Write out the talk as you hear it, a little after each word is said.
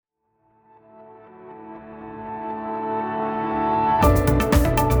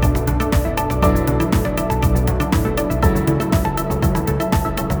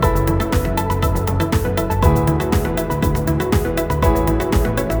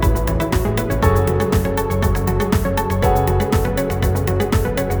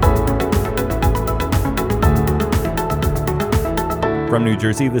New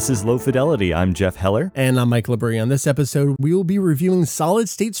Jersey. This is Low Fidelity. I'm Jeff Heller. And I'm Mike Labrie. On this episode, we will be reviewing Solid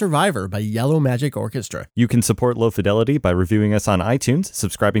State Survivor by Yellow Magic Orchestra. You can support Low Fidelity by reviewing us on iTunes,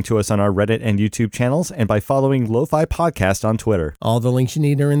 subscribing to us on our Reddit and YouTube channels, and by following Lo-Fi Podcast on Twitter. All the links you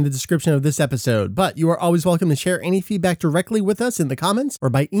need are in the description of this episode, but you are always welcome to share any feedback directly with us in the comments or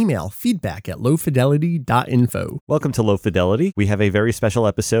by email, feedback@lowfidelity.info. Welcome to Low Fidelity. We have a very special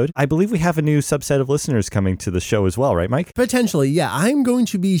episode. I believe we have a new subset of listeners coming to the show as well, right, Mike? Potentially, yeah. I'm going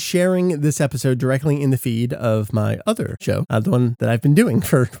to be sharing this episode directly in the feed of my other show, the one that I've been doing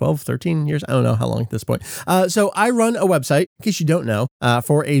for 12, 13 years. I don't know how long at this point. So I run a website, in case you don't know,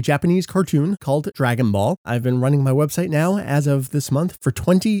 for a Japanese cartoon called Dragon Ball. I've been running my website now, as of this month, for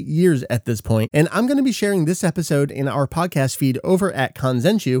 20 years at this point, and I'm going to be sharing this episode in our podcast feed over at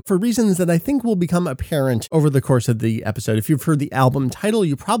Kanzenshuu for reasons that I think will become apparent over the course of the episode. If you've heard the album title,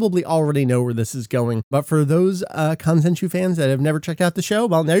 you probably already know where this is going, but for those Kanzenshuu fans that have never checked out the show,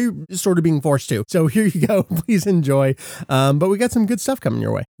 well, now you're sort of being forced to. So here you go. Please enjoy. But we got some good stuff coming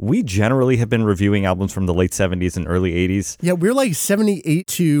your way. We generally have been reviewing albums from the late 70s and early 80s. Yeah, we're like 78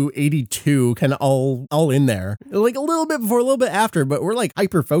 to 82, kind of all in there. Like a little bit before, a little bit after, but we're like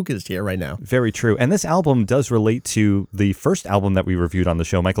hyper-focused here right now. Very true. And this album does relate to the first album that we reviewed on the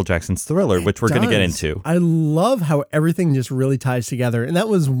show, Michael Jackson's Thriller, which we're going to get into. I love how everything just really ties together. And that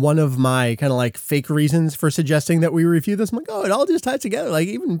was one of my kind of like fake reasons for suggesting that we review this. I'm like, oh, it all just ties together, like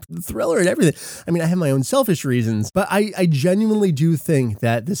even the Thriller and everything. I mean, I have my own selfish reasons, but I genuinely do think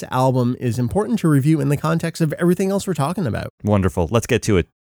that this album is important to review in the context of everything else we're talking about. Wonderful. Let's get to it.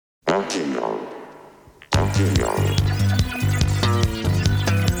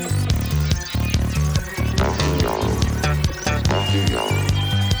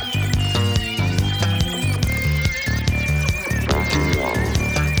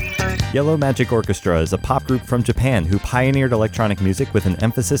 Yellow Magic Orchestra is a pop group from Japan who pioneered electronic music with an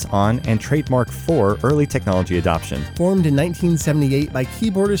emphasis on and trademark for early technology adoption. Formed in 1978 by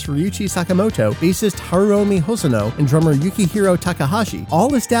keyboardist Ryuichi Sakamoto, bassist Haruomi Hosono, and drummer Yukihiro Takahashi,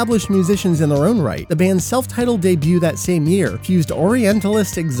 all established musicians in their own right, the band's self-titled debut that same year fused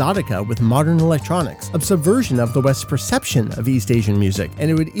Orientalist exotica with modern electronics, a subversion of the West's perception of East Asian music, and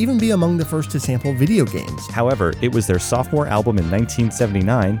it would even be among the first to sample video games. However, it was their sophomore album in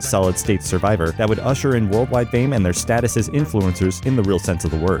 1979, Solid State Survivor, that would usher in worldwide fame and their status as influencers in the real sense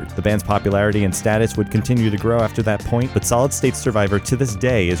of the word. The band's popularity and status would continue to grow after that point, but Solid State Survivor to this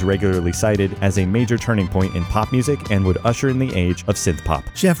day is regularly cited as a major turning point in pop music and would usher in the age of synth pop.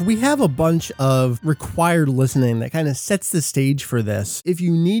 Jeff, we have a bunch of required listening that kind of sets the stage for this. If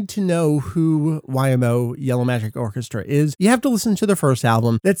you need to know who YMO, Yellow Magic Orchestra, is, you have to listen to their first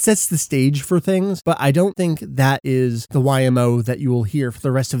album. That sets the stage for things, but I don't think that is the YMO that you will hear for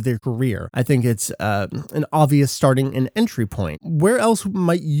the rest of their career. I think it's an obvious starting and entry point. Where else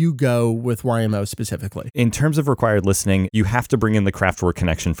might you go with YMO specifically? In terms of required listening, you have to bring in the Kraftwerk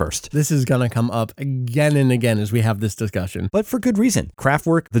connection first. This is going to come up again and again as we have this discussion. But for good reason.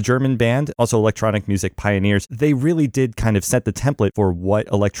 Kraftwerk, the German band, also electronic music pioneers, they really did kind of set the template for what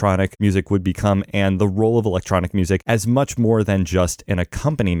electronic music would become and the role of electronic music as much more than just an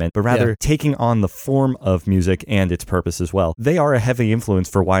accompaniment, but rather taking on the form of music and its purpose as well. They are a heavy influence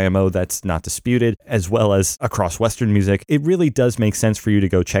for YMO that's not disputed, as well as across Western music. It really does make sense for you to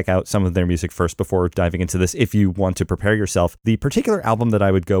go check out some of their music first before diving into this if you want to prepare yourself. The particular album that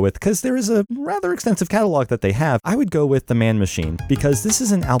I would go with, because there is a rather extensive catalog that they have, I would go with The Man Machine, because this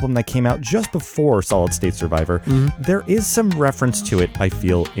is an album that came out just before Solid State Survivor. Mm-hmm. There is some reference to it, I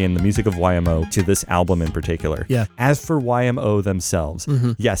feel, in the music of YMO to this album in particular. Yeah. As for YMO themselves,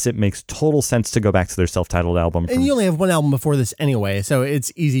 yes, it makes total sense to go back to their self-titled album. And you only have one album before this anyway, so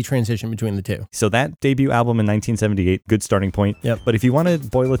it's easy transition between the two. So that debut album in 1978, good starting point. Yep. But if you want to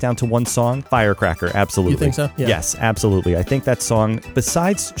boil it down to one song, Firecracker, absolutely. You think so? Yeah. Yes, absolutely. I think that song,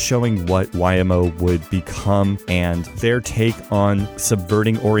 besides showing what YMO would become and their take on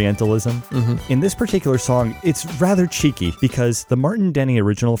subverting Orientalism, in this particular song, it's rather cheeky because the Martin Denny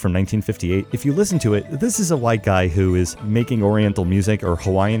original from 1958, if you listen to it, this is a white guy who is making Oriental music or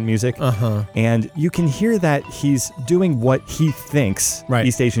Hawaiian music. And you can hear that he's doing what he thinks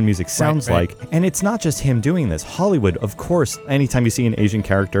East Asian music sounds like. And it's not just him doing this. Hollywood, of course, anytime you see an Asian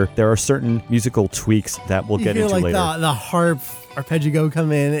character, there are certain musical tweaks that we'll get into like later. The harp arpeggio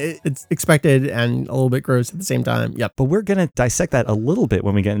come in. It's expected and a little bit gross at the same time. Yep. But we're going to dissect that a little bit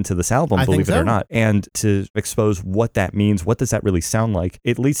when we get into this album, believe it or not, and to expose what that means. What does that really sound like?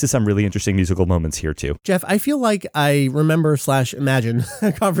 It leads to some really interesting musical moments here too. Jeff, I feel like I remember / imagine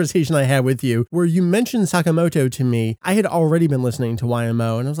a conversation I had with you where you mentioned Sakamoto to me. I had already been listening to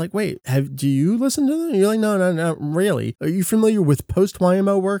YMO and I was like, wait, do you listen to them? And you're like, no, not really. Are you familiar with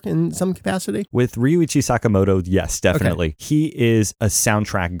post-YMO work in some capacity? With Ryuichi Sakamoto, yes, definitely. Okay. He is a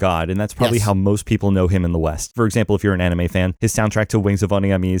soundtrack god, and that's probably how most people know him in the West. For example, if you're an anime fan, his soundtrack to Wings of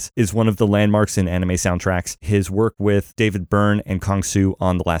Oniamise is one of the landmarks in anime soundtracks. His work with David Byrne and Kong Su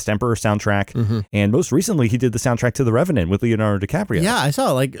on The Last Emperor soundtrack, and most recently, he did the soundtrack to The Revenant with Leonardo DiCaprio. Yeah, I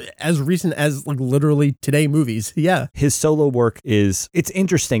saw as recent as literally today movies. Yeah. His solo work it's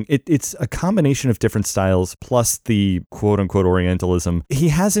interesting. It's a combination of different styles plus the quote-unquote Orientalism. He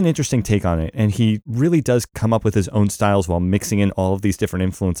has an interesting take on it, and he really does come up with his own styles while mixing in all of these different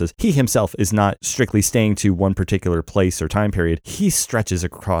influences. He himself is not strictly staying to one particular place or time period. He stretches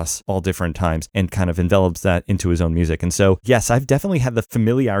across all different times and kind of envelops that into his own music. And so, yes, I've definitely had the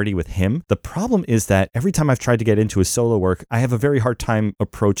familiarity with him. The problem is that every time I've tried to get into his solo work, I have a very hard time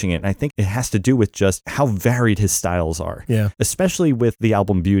approaching it. And I think it has to do with just how varied his styles are. Yeah. Especially with the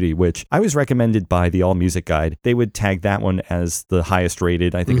album Beauty, which I was recommended by the All Music Guide. They would tag that one as the highest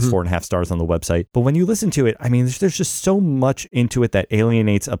rated. I think it's 4.5 stars on the website. But when you listen to it, I mean, there's just so much into it that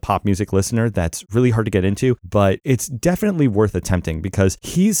alienates a pop music listener that's really hard to get into, but it's definitely worth attempting because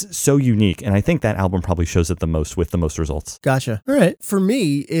he's so unique. And I think that album probably shows it the most with the most results. Gotcha. All right. For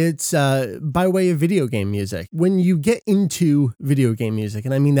me, it's by way of video game music. When you get into video game music,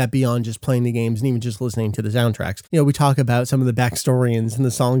 and I mean that beyond just playing the games and even just listening to the soundtracks, we talk about some of the backstories and the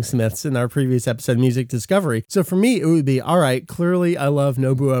songsmiths in our previous episode, Music Discovery. So for me, it would be, all right, clearly I love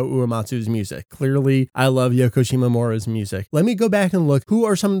Nobuo Uematsu's music. Clearly I love Yoko Shimomura's music. Let me go back and look, who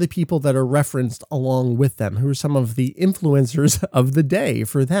are some of the people that are referenced along with them? Who are some of the influencers of the day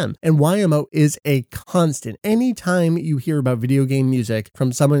for them? And YMO is a constant. Anytime you hear about video game music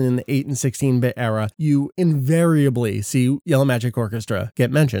from someone in the 8 and 16-bit era, you invariably see Yellow Magic Orchestra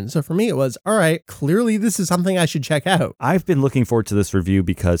get mentioned. So for me, it was, all right, clearly this is something I should check out. I've been looking forward to this review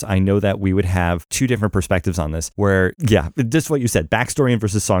because I know that we would have two different perspectives on this where, just what you said, backstory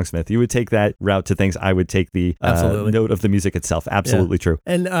versus songsmith. You would take that route to things. I would take the note of the music itself. Absolutely true.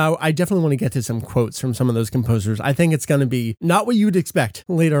 And I definitely want to get to some quotes from some of those composers. I think it's going to be not what you would expect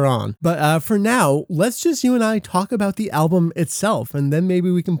later on. But for now, let's just you and I talk about the album itself, and then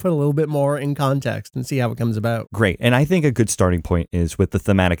maybe we can put a little bit more in context and see how it comes about. Great. And I think a good starting point is with the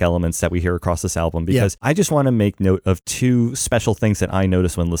thematic elements that we hear across this album, because I just want to make note of two special things that I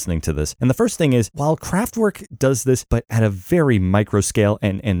noticed when listening to this. And the first thing is, while Kraftwerk does this, but at a very micro scale,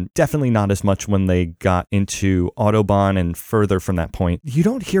 and definitely not as much when they got into Autobahn and further from that point, you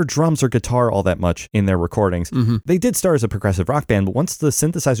don't hear drums or guitar all that much in their recordings. They did start as a progressive rock band, but once the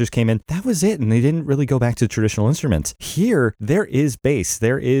synthesizers came in, that was it. And they didn't really go back to traditional instruments. Here, there is bass.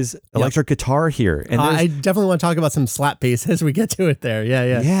 There is electric guitar here. And I definitely want to talk about some slap bass as we get to it there.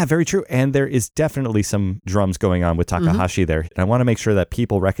 Yeah, very true. And there is definitely some drums going on with Takahashi there. And I want to make sure that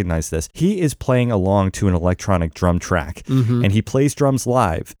people recognize this. He is playing along to an electronic drum track, and he plays drums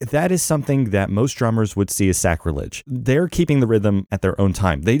live. That is something that most drummers would see as sacrilege. They're keeping the rhythm at their own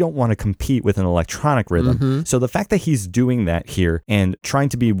time. They don't want to compete with an electronic rhythm. So the fact that he's doing that here and trying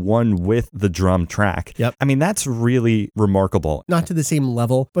to be one with the drum track, I mean, that's really remarkable. Not to the same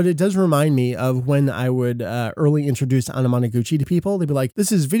level, but it does remind me of when I would early introduce Anamanaguchi to people. They'd be like,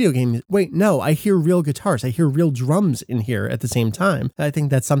 this is video game. Wait, no, I hear real guitars. I hear real drums in here at the same time. I think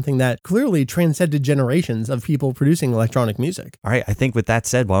that's something that clearly transcended generations of people producing electronic music. All right, I think with that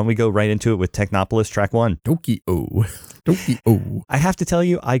said, why don't we go right into it with Technopolis track 1. Tokyo. I have to tell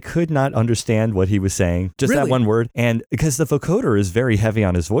you, I could not understand what he was saying. Just that one word. And because the vocoder is very heavy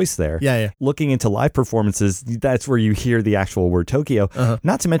on his voice there. Looking into live performances, that's where you hear the actual word Tokyo.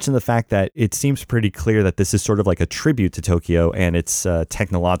 Not to mention the fact that it seems pretty clear that this is sort of like a tribute to Tokyo and its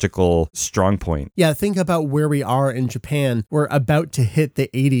technological strong point. Yeah, think about where we are in Japan. We're about to hit the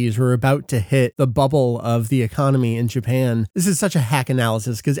 80s. We're about to hit the bubble of the economy in Japan. This is such a hack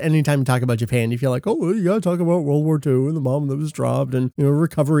analysis because anytime you talk about Japan, you feel like, oh, you got to talk about World War II and the bomb that was dropped and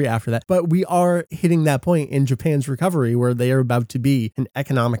recovery after that. But we are hitting that point in Japan's recovery where they are about to be an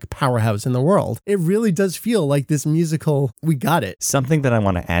economic powerhouse in the world. It really does feel like this musical, we got it. Something that I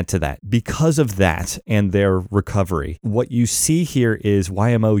want to add to that, because of that and their recovery, what you see here is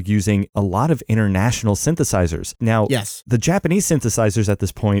YMO using a lot of international synthesizers. Now, the Japanese synthesizers at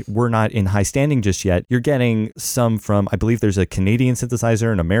this point were not in high standing just yet. You're getting some from, I believe there's a Canadian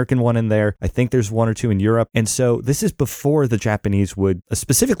synthesizer, an American one in there. I think there's one or two in Europe. And so this is before the Japanese would,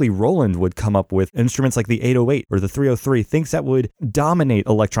 specifically Roland, would come up with instruments like the 808 or the 303, things that would dominate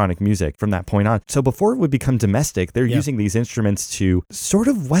electronic music from that point on. So before it would become domestic, they're using these instruments to sort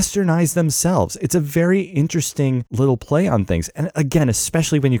of westernize themselves. It's a very interesting little play on things. And again,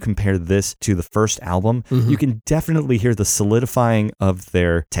 especially when you compare this to the first album, you can definitely hear the solidifying of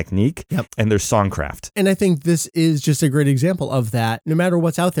their technique and their songcraft. And I think this is just a great example of that. No matter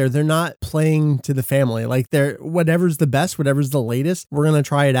what's out there, they're not playing to the family. Like they're whatever's the best, whatever's the latest, we're going to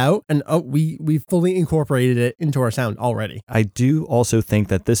try it out. And we fully incorporated it into our sound already. I do also think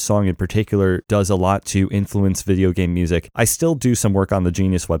that this song in particular does a lot to influence video game music. I still do some work on the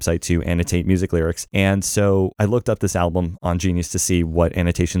Genius website to annotate music lyrics. And so I looked up this album on Genius to see what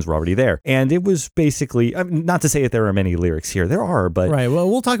annotations were already there. And it was basically, not to say that there are many lyrics here. There are, but... Right. Well,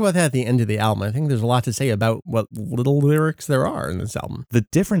 we'll talk about that at the end of the album. I think there's a lot to say about what little lyrics there are in this album. The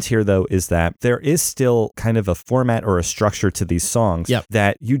difference here, though, is that there is still kind of a format or a structure to these songs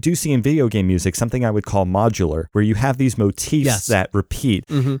that you do see in video game music, something I would call modular, where you have these motifs that repeat.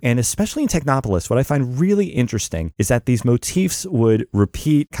 And especially in Technopolis, what I find really interesting is that these motifs would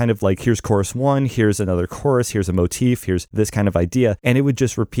repeat kind of like, here's chorus one, here's another chorus, here's a motif, here's this kind of idea, and it would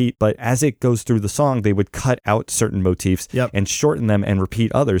just repeat. But as it goes through the song, they would cut out certain motifs and shorten them and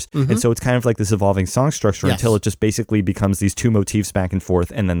repeat others. And so it's kind of like this evolving song structure until it just basically becomes these two motifs back and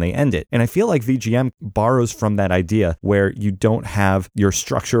forth, and then they end it. And I feel like VGM borrows from that idea where you don't have your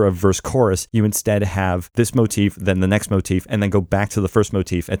structure of verse chorus, you instead have this motif, then the next motif, and then go back to the first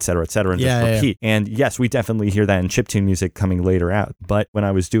motif, et cetera, and just repeat. And yes, we definitely hear that in chiptune music coming later out. But when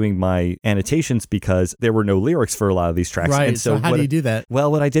I was doing my annotations, because there were no lyrics for a lot of these tracks. Right. And so how do you do that?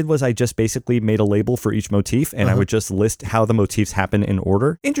 Well, what I did was I just basically made a label for each motif, and I would just list how the motifs happen in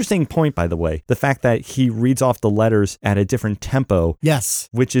order. Interesting point, by the way, the fact that he reads off the letters at a different tempo. Yes.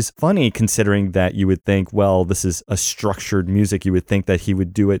 Which is funny considering that you would think, well, this is a structured music. You would think that he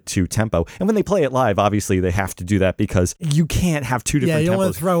would do it to tempo. And when they play it live, obviously they have to do that because you can't have two different tempos. Yeah, you don't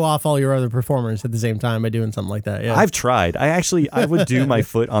want to throw off all your other performers at the same time by doing something like that. Yeah. I've tried. I would do my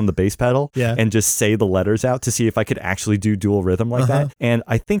foot on the bass pedal and just say the letters out to see if I could actually do dual rhythm like that. And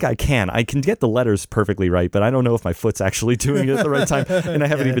I think I can. I can get the letters perfectly right, but I don't know if my foot's actually doing it at the right time. And I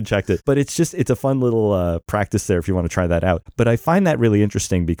haven't even checked it. But it's a fun little practice there if you want to try that out. But I find that really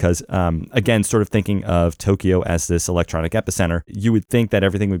interesting because, again, sort of thinking of Tokyo as this electronic epicenter, you would think that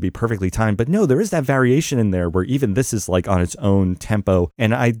everything would be perfectly timed. But no, there is that variation in there where even this is like on its own tempo.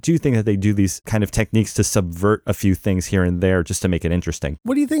 And I do think that they do these kind of techniques to subvert a few things here and there just to make it interesting.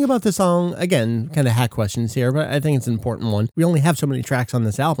 What do you think about the song? Again, kind of hack questions here, but I think it's an important one. We only have so many tracks on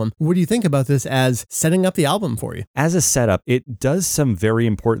this album. What do you think about this as setting up the album for you? As a setup, it does some very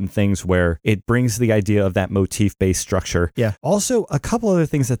important things where it brings the idea of that motif-based structure. Yeah. Also, a couple other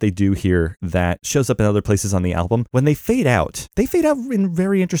things that they do here that shows up in other places on the album. When they fade out in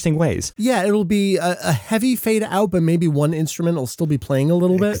very interesting ways. Yeah, it'll be a heavy fade out, but maybe one instrument will still be playing a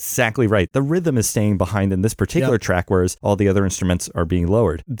little bit. Exactly right. The rhythm is staying behind in this particular track, whereas all the other instruments are being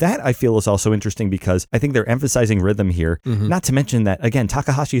lowered. That I feel is also interesting because I think they're emphasizing rhythm here. Not to mention that, again,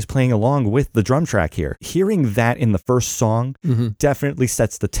 Takahashi is playing along with the drum track here. Hearing that in the first song definitely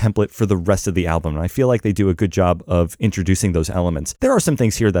sets the template for the rest of the album. And I feel like they do a good job of introducing those elements. There are some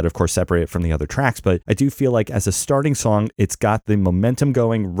things here that, of course, separate it from the other tracks, but I do feel like as a starting song, it's got the momentum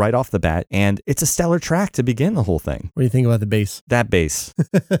going right off the bat, and it's a stellar track to begin the whole thing. What do you think about the bass? That bass.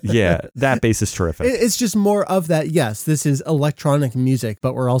 Yeah, that bass is terrific. It's just more of that, yes, this is electronic music,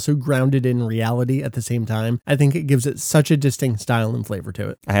 but we're also grounded in reality at the same time. I think it gives it such a distinct style and flavor to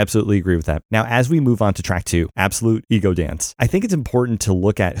it. I absolutely agree with that. Now, as we move on to track 2, Absolute Ego Dance, I think it's important to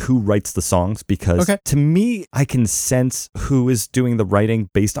look at who writes the songs because to me, I can sense who is doing the writing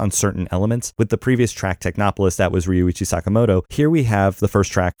based on certain elements. With the previous track, Technopolis, that was Ryuichi Sakamoto. Here we have the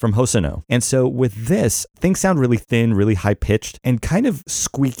first track from Hosono. And so with this, things sound really thin, really high-pitched, and kind of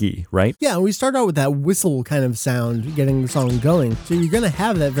squeaky, right? Yeah, we start out with that whistle kind of sound getting the song going. So you're going to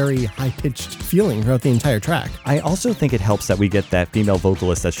have that very high-pitched feeling throughout the entire track. I also think it helps that we get that female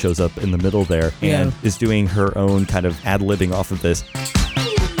vocalist that shows up in the middle there and is doing her own kind of ad-libbing off of this.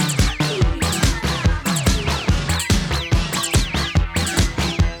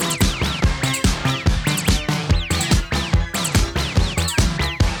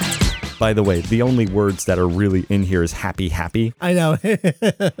 By the way, the only words that are really in here is happy, happy. I know.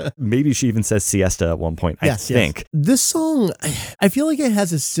 Maybe she even says siesta at one point, I think. Yes. This song, I feel like it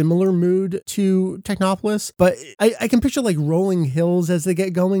has a similar mood to Technopolis, but I can picture like rolling hills as they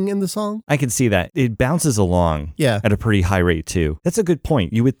get going in the song. I can see that. It bounces along at a pretty high rate too. That's a good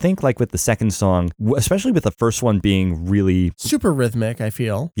point. You would think like with the second song, especially with the first one being really super rhythmic, I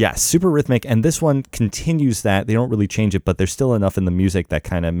feel. Yeah, super rhythmic. And this one continues that. They don't really change it, but there's still enough in the music that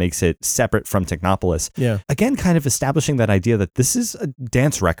kind of makes it separate from Technopolis. Yeah. Again, kind of establishing that idea that this is a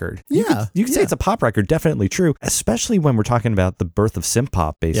dance record. You could say it's a pop record, definitely true, especially when we're talking about the birth of synth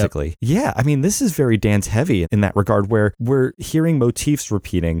pop, basically. Yep. Yeah, I mean, this is very dance heavy in that regard where we're hearing motifs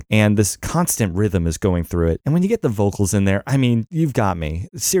repeating and this constant rhythm is going through it. And when you get the vocals in there, I mean, you've got me.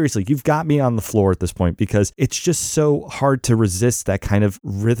 Seriously, you've got me on the floor at this point because it's just so hard to resist that kind of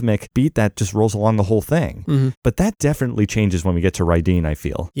rhythmic beat that just rolls along the whole thing. Mm-hmm. But that definitely changes when we get to Rydeen, I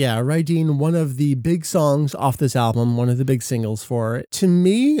feel. Yeah, Rydeen, one of the big songs off this album, one of the big singles for it. To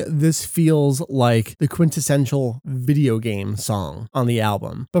me, this feels like the quintessential video game song on the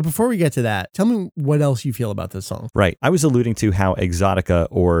album. But before we get to that, tell me what else you feel about this song. Right. I was alluding to how exotica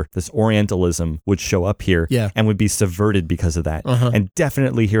or this Orientalism would show up here and would be subverted because of that. And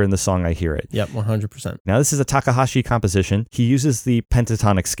definitely here in the song, I hear it. Yep, 100%. Now, this is a Takahashi composition. He uses the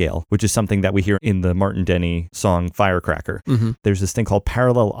pentatonic scale, which is something that we hear in the Martin Denny song Firecracker. Mm-hmm. There's this thing called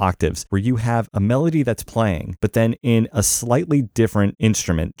parallel octaves where you have a melody that's playing, but then in a slightly different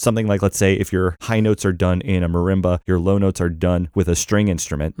instrument, something like, let's say, if your high notes are done in a marimba, your low notes are done with a string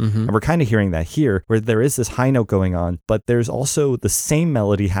instrument. Mm-hmm. And we're kind of hearing that here, where there is this high note going on, but there's also the same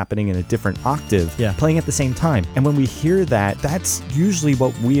melody happening in a different octave, playing at the same time. And when we hear that, that's usually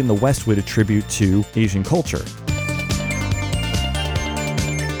what we in the West would attribute to Asian culture.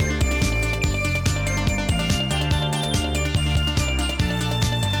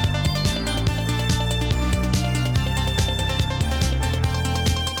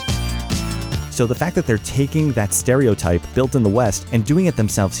 So the fact that they're taking that stereotype built in the West and doing it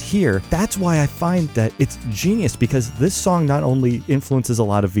themselves here, that's why I find that it's genius, because this song not only influences a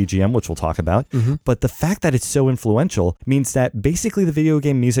lot of VGM, which we'll talk about, but the fact that it's so influential means that basically the video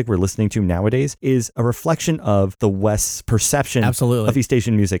game music we're listening to nowadays is a reflection of the West's perception of East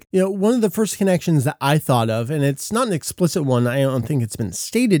Asian music. You know, one of the first connections that I thought of, and it's not an explicit one, I don't think it's been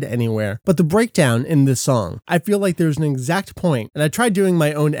stated anywhere, but the breakdown in this song, I feel like there's an exact point, and I tried doing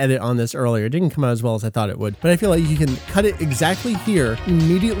my own edit on this earlier. It didn't come out as well as I thought it would, but I feel like you can cut it exactly here,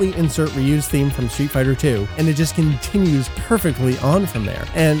 immediately insert Ryu's theme from Street Fighter 2, and it just continues perfectly on from there.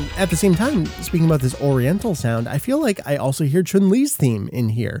 And at the same time, speaking about this Oriental sound, I feel like I also hear Chun-Li's theme in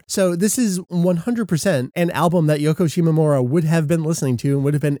here. So this is 100% an album that Yoko Shimomura would have been listening to and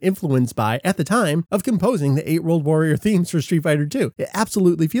would have been influenced by at the time of composing the 8-World Warrior themes for Street Fighter 2. It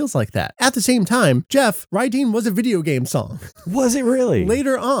absolutely feels like that. At the same time, Jeff, Rydeen was a video game song. Was it really?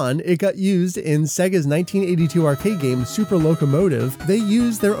 Later on, it got used in Sega's 1982 arcade game Super Locomotive. They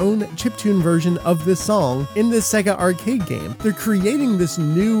used their own chiptune version of this song in this Sega arcade game. They're creating this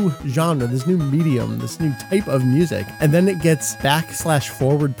new genre, this new medium, this new type of music, and then it gets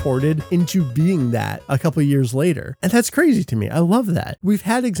back/forward ported into being that a couple years later. And that's crazy to me. I love that. We've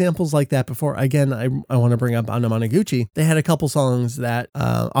had examples like that before. Again, I want to bring up Anamanaguchi. They had a couple songs that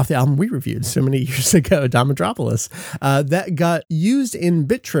off the album we reviewed so many years ago, Damadropolis, that got used in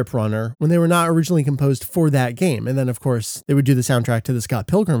Bit Trip Runner when they were not originally composed for that game. And then, of course, they would do the soundtrack to the Scott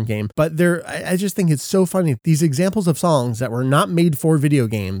Pilgrim game. But I just think it's so funny. These examples of songs that were not made for video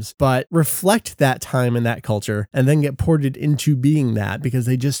games, but reflect that time and that culture, and then get ported into being that because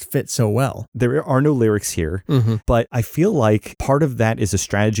they just fit so well. There are no lyrics here, but I feel like part of that is a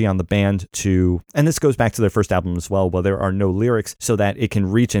strategy on the band to, and this goes back to their first album as well, where there are no lyrics so that it can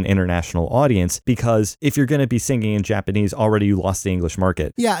reach an international audience, because if you're going to be singing in Japanese, already you lost the English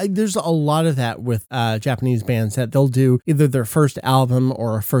market. Yeah, there's a lot of that with Japanese bands that they'll do either their first album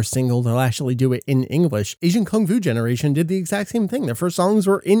or a first single, they'll actually do it in English. Asian Kung Fu Generation did the exact same thing. Their first songs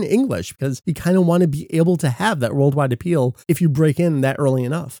were in English because you kind of want to be able to have that worldwide appeal if you break in that early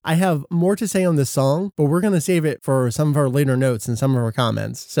enough. I have more to say on this song, but we're going to save it for some of our later notes and some of our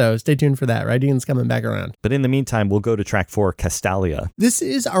comments. So stay tuned for that. Rydeen's coming back around. But in the meantime, we'll go to track 4, Castalia. This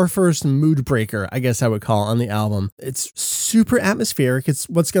is our first mood breaker, I guess I would call, on the album. It's super atmospheric. It's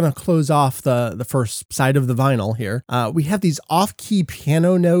what's going to close off the first side of the vinyl here. We have these off-key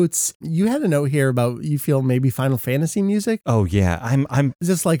piano notes. You had a note here about you feel maybe Final Fantasy music. Oh yeah, I'm. Is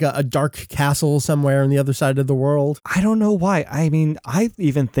this like a dark castle somewhere on the other side of the world? I don't know why. I mean, I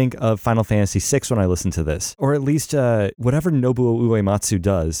even think of Final Fantasy VI when I listen to this, or at least whatever Nobuo Uematsu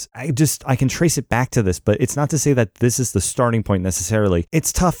does. I can trace it back to this, but it's not to say that this is the starting point necessarily.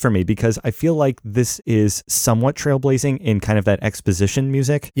 It's tough for me because I feel like this is somewhat trailblazing in kind of that exposition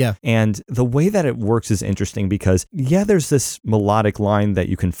music. Yeah. And the way that it works is interesting because, yeah, there's this melodic line that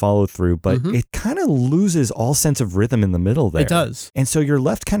you can follow through, but it kind of loses all sense of rhythm in the middle there. It does. And so you're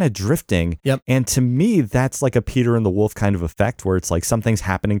left kind of drifting. Yep. And to me, that's like a Peter and the Wolf kind of effect where it's like something's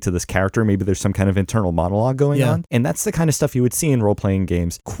happening to this character. Maybe there's some kind of internal monologue going on. And that's the kind of stuff you would see in role-playing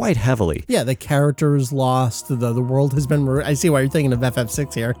games quite heavily. Yeah, the character is lost. The world has been... I see why you're thinking of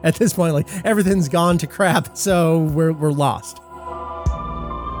FF6 here. At this point, like, everything's gone to crap, so we're lost.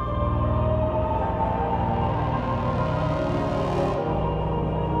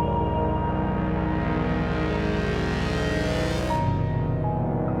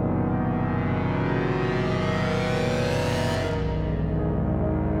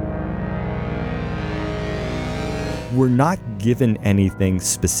 We're not given anything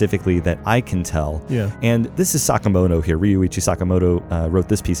specifically that I can tell. Yeah. And this is Sakamoto here. Ryuichi Sakamoto wrote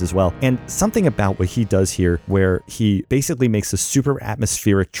this piece as well. And something about what he does here, where he basically makes a super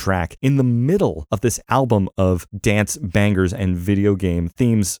atmospheric track in the middle of this album of dance bangers and video game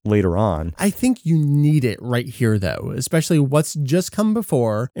themes later on. I think you need it right here, though, especially what's just come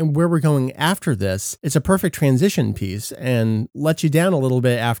before and where we're going after this. It's a perfect transition piece and lets you down a little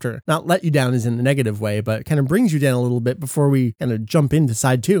bit after. Not let you down as in the negative way, but kind of brings you down a little bit before we kind of jump into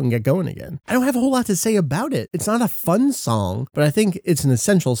side 2 and get going again. I don't have a whole lot to say about it. It's not a fun song, but I think it's an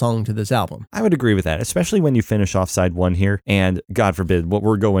essential song to this album. I would agree with that, especially when you finish off side 1 here, and God forbid what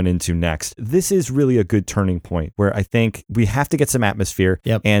we're going into next. This is really a good turning point where I think we have to get some atmosphere.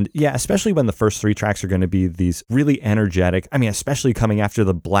 Yep. And yeah, especially when the first 3 tracks are going to be these really energetic, I mean, especially coming after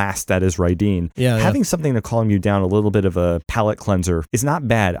the blast that is Raideen. Yeah, having something to calm you down, a little bit of a palate cleanser, is not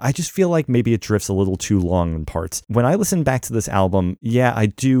bad. I just feel like maybe it drifts a little too long in parts. When I listen back to this album, yeah, I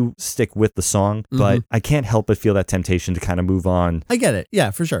do stick with the song, but I can't help but feel that temptation to kind of move on. I get it.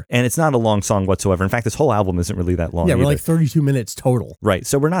 Yeah, for sure. And it's not a long song whatsoever. In fact, this whole album isn't really that long. Yeah, we're either. like 32 minutes total. Right.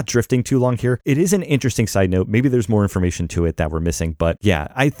 So we're not drifting too long here. It is an interesting side note. Maybe there's more information to it that we're missing. But yeah,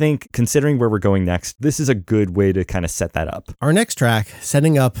 I think considering where we're going next, this is a good way to kind of set that up. Our next track,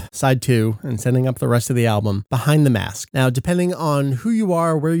 setting up side 2 and setting up the rest of the album, Behind the Mask. Now, depending on who you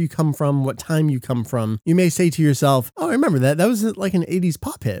are, where you come from, what time you come from, you may say to yourself, oh, I remember that. That was like an 80s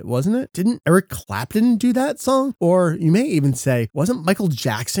pop hit, wasn't it? Didn't Eric Clapton do that song? Or you may even say, wasn't Michael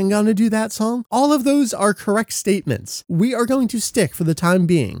Jackson going to do that song? All of those are correct statements. We are going to stick for the time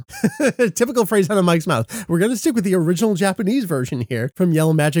being. Typical phrase out of Mike's mouth. We're going to stick with the original Japanese version here from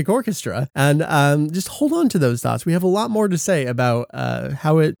Yellow Magic Orchestra. And just hold on to those thoughts. We have a lot more to say about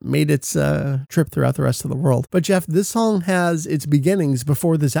how it made its trip throughout the rest of the world. But Jeff, this song has its beginnings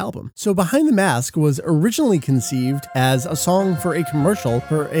before this album. So Behind the Mask was originally conceived as a song for a commercial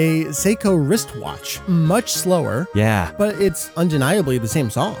for a Seiko wristwatch. Much slower. Yeah. But it's undeniably the same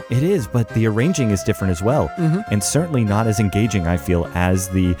song. It is, but the arranging is different as well. And certainly not as engaging, I feel, as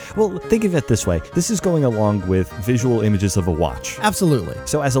the... Well, think of it this way. This is going along with visual images of a watch. Absolutely.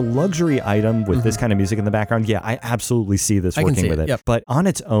 So as a luxury item with this kind of music in the background, yeah, I absolutely see this working with it. Yep. But on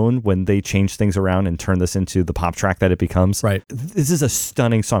its own, when they change things around and turn this into the pop track that it becomes, right, this is a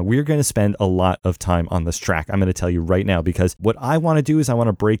stunning song. We're going to spend a lot of time on this track. I'm going to tell you right now, because what I want to do is I want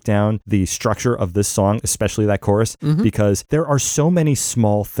to break down the structure of this song, especially that chorus, because there are so many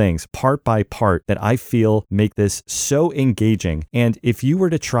small things, part by part, that I feel make this so engaging. And if you were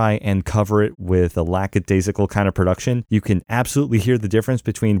to try and cover it with a lackadaisical kind of production, you can absolutely hear the difference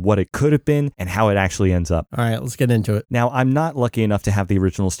between what it could have been and how it actually ends up. All right, let's get into it. Now, I'm not lucky enough to have the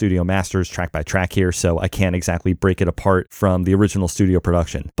original studio masters track by track here, so I can't exactly break it apart from the original studio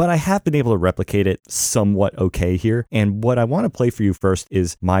production. But I have been able to replicate it somewhat okay here. And what I want to play for you first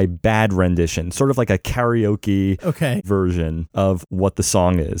is my bad rendition, sort of like a karaoke version of what the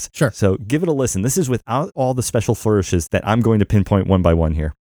song is. Sure. So give it a listen. This is without all the special flourishes that I'm going to pinpoint one by one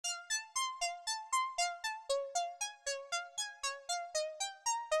here.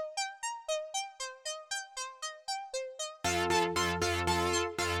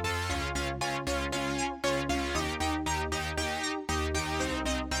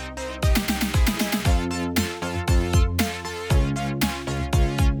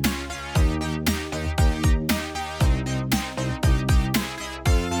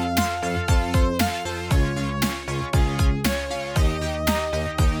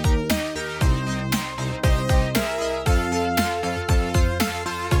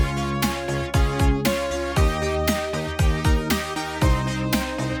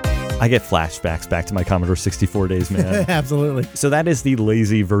 I get flashbacks back to my Commodore 64 days, man. Absolutely. So that is the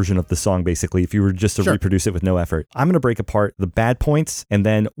lazy version of the song, basically, if you were just to reproduce it with no effort. I'm going to break apart the bad points and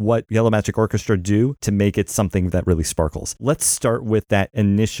then what Yellow Magic Orchestra do to make it something that really sparkles. Let's start with that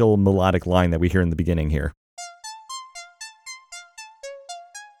initial melodic line that we hear in the beginning here.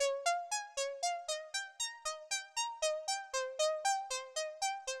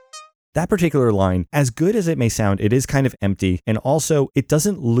 That particular line, as good as it may sound, it is kind of empty, and also it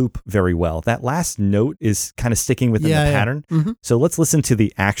doesn't loop very well. That last note is kind of sticking within the pattern. Mm-hmm. So let's listen to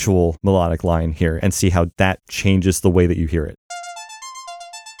the actual melodic line here and see how that changes the way that you hear it.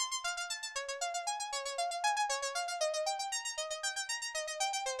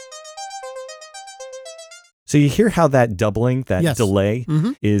 So you hear how that doubling, that delay,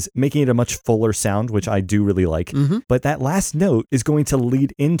 is making it a much fuller sound, which I do really like. But that last note is going to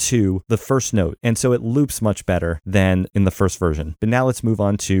lead into the first note, and so it loops much better than in the first version. But now let's move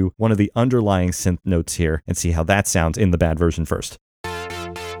on to one of the underlying synth notes here and see how that sounds in the bad version first.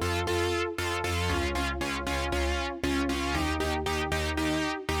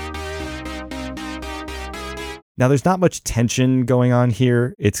 Now, there's not much tension going on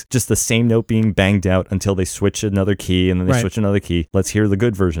here. It's just the same note being banged out until they switch another key and then they switch another key. Let's hear the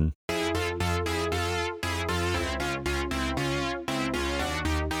good version.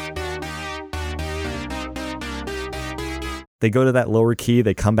 They go to that lower key,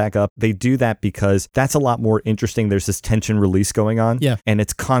 they come back up. They do that because that's a lot more interesting. There's this tension release going on, and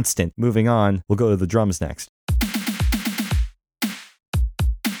it's constant. Moving on, we'll go to the drums next.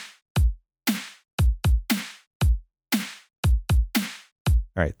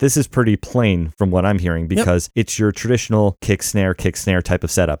 All right, this is pretty plain from what I'm hearing because it's your traditional kick snare type of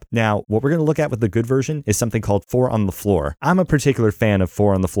setup. Now, what we're going to look at with the good version is something called 4 on the floor. I'm a particular fan of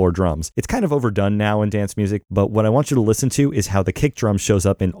 4 on the floor drums. It's kind of overdone now in dance music, but what I want you to listen to is how the kick drum shows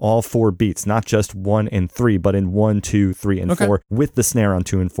up in all 4 beats, not just 1 and 3, but in 1, 2, 3, and 4 with the snare on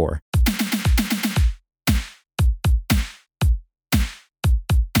 2 and 4.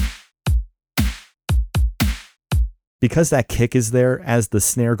 Because that kick is there as the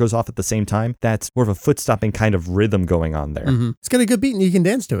snare goes off at the same time, that's more of a foot-stopping kind of rhythm going on there. It's got a good beat and you can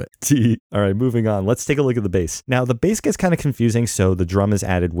dance to it. All right, moving on. Let's take a look at the bass. Now, the bass gets kind of confusing, so the drum is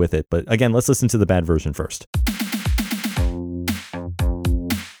added with it. But again, let's listen to the bad version first.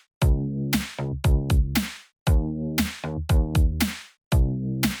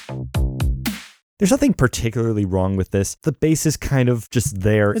 There's nothing particularly wrong with this. The bass is kind of just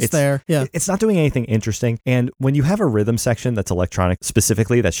there. It's there, yeah. It's not doing anything interesting. And when you have a rhythm section that's electronic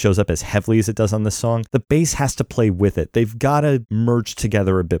specifically that shows up as heavily as it does on this song, the bass has to play with it. They've got to merge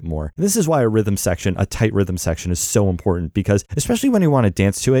together a bit more. This is why a tight rhythm section is so important because especially when you want to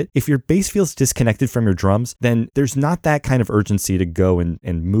dance to it, if your bass feels disconnected from your drums, then there's not that kind of urgency to go and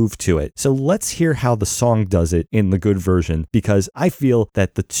move to it. So let's hear how the song does it in the good version because I feel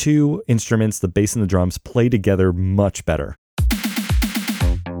that the two instruments, the bass and the drums, play together much better.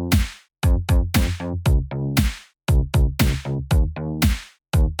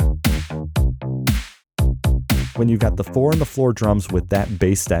 When you've got the 4 on the floor drums with that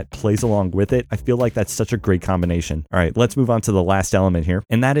bass that plays along with it, I feel like that's such a great combination. All right, let's move on to the last element here,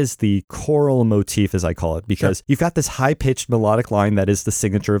 and that is the choral motif, as I call it, because you've got this high-pitched melodic line that is the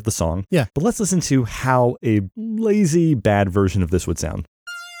signature of the song. Yeah. But let's listen to how a lazy, bad version of this would sound.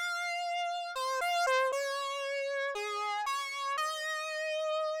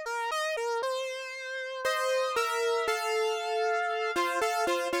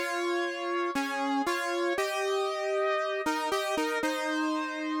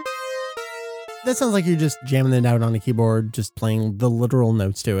 That sounds like you're just jamming it out on a keyboard, just playing the literal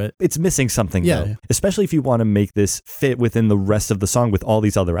notes to it. It's missing something, though, especially if you want to make this fit within the rest of the song with all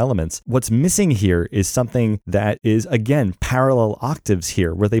these other elements. What's missing here is something that is, again, parallel octaves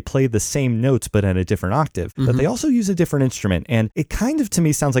here, where they play the same notes but at a different octave, but they also use a different instrument. And it kind of, to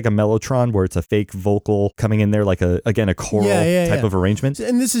me, sounds like a mellotron where it's a fake vocal coming in there, like a choral type of arrangement.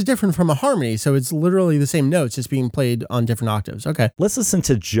 And this is different from a harmony, so it's literally the same notes, just being played on different octaves. Okay. Let's listen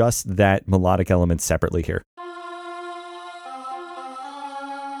to just that melodic element separately here.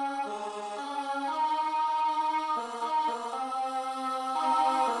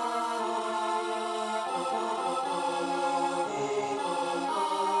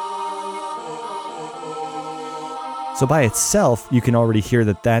 So by itself, you can already hear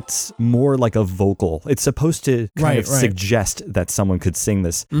that that's more like a vocal. It's supposed to kind of suggest that someone could sing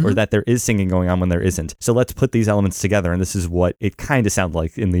this or that there is singing going on when there isn't. So let's put these elements together, and this is what it kind of sounds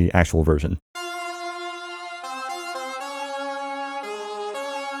like in the actual version.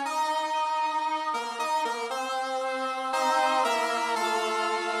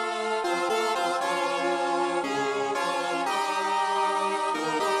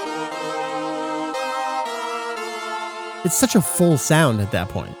 It's such a full sound at that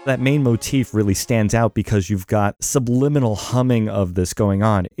point. That main motif really stands out because you've got subliminal humming of this going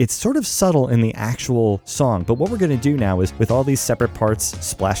on. It's sort of subtle in the actual song, but what we're going to do now is, with all these separate parts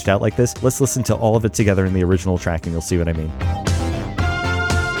splashed out like this, let's listen to all of it together in the original track and you'll see what I mean.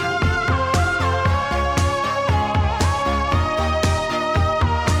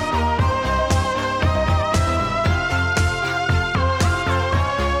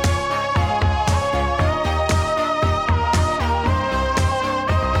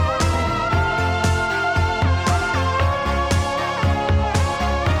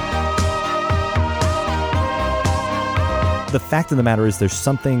 The fact of the matter is there's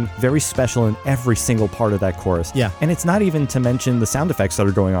something very special in every single part of that chorus. Yeah. And it's not even to mention the sound effects that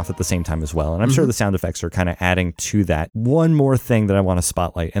are going off at the same time as well. And I'm sure the sound effects are kind of adding to that. One more thing that I want to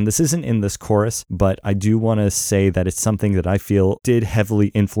spotlight, and this isn't in this chorus, but I do want to say that it's something that I feel did heavily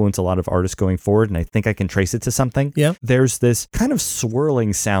influence a lot of artists going forward, and I think I can trace it to something. Yeah. There's this kind of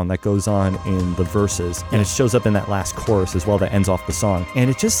swirling sound that goes on in the verses, and it shows up in that last chorus as well that ends off the song. And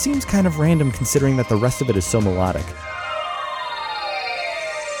it just seems kind of random considering that the rest of it is so melodic.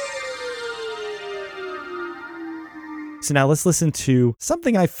 So now let's listen to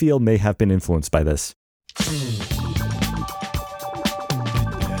something I feel may have been influenced by this.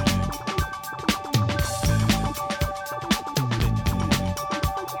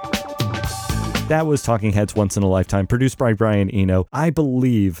 That was Talking Heads Once in a Lifetime, produced by Brian Eno. I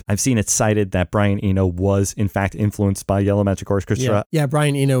believe I've seen it cited that Brian Eno was, in fact, influenced by Yellow Magic Orchestra. Yeah,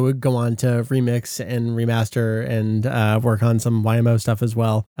 Brian Eno would go on to remix and remaster and work on some YMO stuff as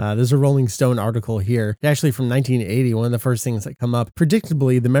well. There's a Rolling Stone article here, actually from 1980, one of the first things that come up.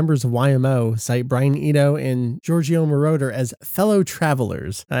 Predictably, the members of YMO cite Brian Eno and Giorgio Moroder as fellow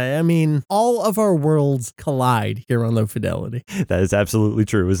travelers. I mean, all of our worlds collide here on Low Fidelity. That is absolutely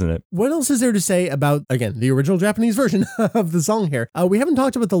true, isn't it? What else is there to say about, again, the original Japanese version of the song here? We haven't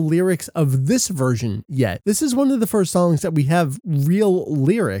talked about the lyrics of this version yet. This is one of the first songs that we have real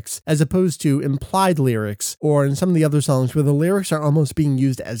lyrics as opposed to implied lyrics, or in some of the other songs where the lyrics are almost being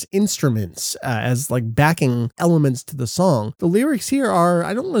used as instruments, as like backing elements to the song. The lyrics here are,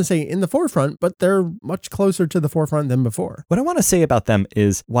 I don't want to say in the forefront, but they're much closer to the forefront than before. What I want to say about them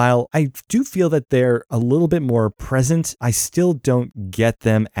is, while I do feel that they're a little bit more present, I still don't get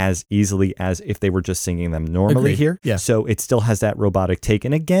them as easily as if they were just singing them normally. Agreed. Here. Yeah. So it still has that robotic take.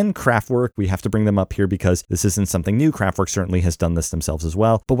 And again, Kraftwerk, we have to bring them up here because this isn't something new. Kraftwerk certainly has done this themselves as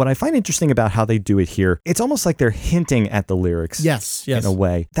well. But what I find interesting about how they do it here, it's almost like they're hinting at the lyrics. Yes. In a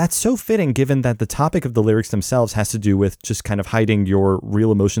way. That's so fitting given that the topic of the lyrics themselves has to do with just kind of hiding your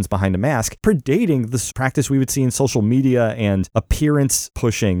real emotions behind a mask, predating this practice we would see in social media and appearance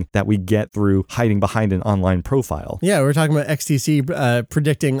pushing that we get through hiding behind an online profile. Yeah, we're talking about XTC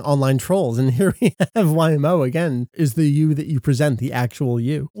predicting online trolls, and here we have YMO again, is the you that you present, the actual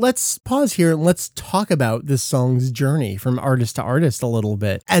you. Let's pause here and let's talk about this song's journey from artist to artist a little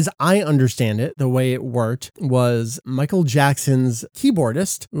bit. As I understand it, the way it worked was Michael Jackson's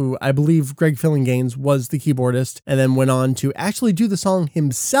keyboardist, who I believe Greg Fillinganes was the keyboardist, and then went on to actually do the song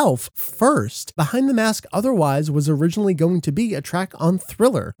himself first. Behind the Mask Otherwise was originally going to be a track on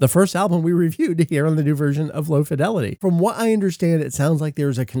Thriller, the first album we reviewed here on the new version of Low Fidelity. From what I understand, it sounds like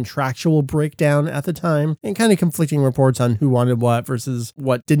there's a contractual breakdown at the time and kind of conflicting reports on who wanted what versus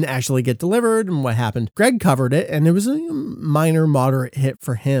what didn't actually get delivered and what happened. Greg covered it, and it was a minor, moderate hit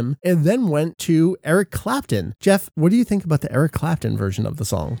for him, and then went to Eric Clapton. Jeff, what do you think about the Eric Clapton version of the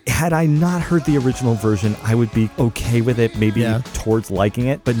song? Had I not heard the original version, I would be okay with it, maybe towards liking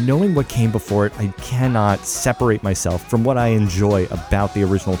it, but knowing what came before it, I cannot separate myself from what I enjoy about the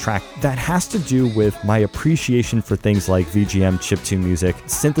original track. That has to do with my appreciation for things like VGM chiptune music,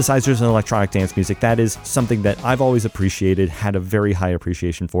 synthesizers and electronic dance music. That is something that I've always appreciated, had a very high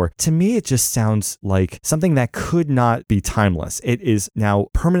appreciation for. To me, it just sounds like something that could not be timeless. It is now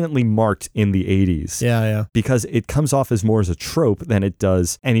permanently marked in the 80s. Yeah. Because it comes off as more as a trope than it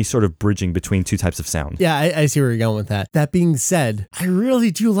does any sort of bridging between two types of sound. Yeah, I see where you're going with that. That being said, I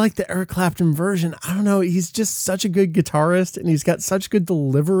really do like the Eric Clapton version. I don't know, he's just such a good guitarist and he's got such good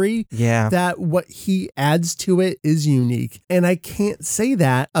delivery that what he adds to it is unique. And I can't say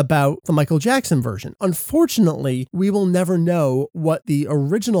that about the Michael Jackson version. Unfortunately, we will never know what the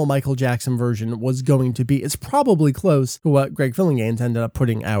original Michael Jackson version was going to be. It's probably close to what Greg Fillinganes ended up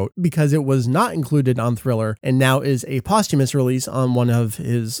putting out because it was not included on Thriller and now is a posthumous release on one of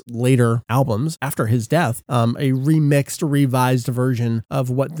his later albums after his death, a remixed, revised version of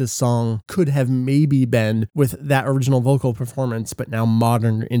what this song could have maybe been with that original vocal performance, but now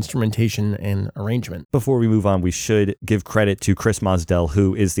modern instrumentation and arrangement. Before we move on, we should give credit to Chris Mosdell,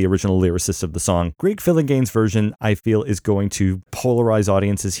 who is the original lyricist of the song. Greg Phillingane's version, I feel, is going to polarize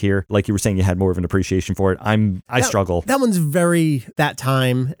audiences here. Like you were saying, you had more of an appreciation for it. I struggle. That one's very that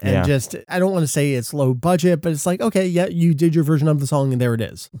time, and just, I don't want to say it's low budget, but it's like, okay, yeah, you did your version of the song and there it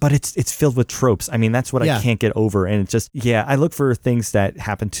is. But it's filled with tropes. I mean, that's what I can't get over. And it's just, I look for things that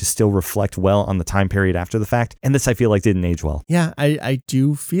happen to still reflect well on the time period after the fact. And this, I feel like, didn't age well. Yeah, I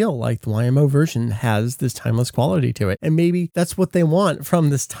do feel like the YMO version has this timeless quality to it. And maybe that's what they want from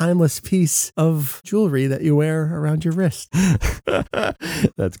this timeless piece of jewelry that you wear around your wrist.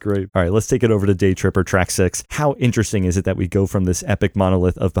 That's great. All right, let's take it over to Day Tripper, track 6. How interesting is it that we go from this epic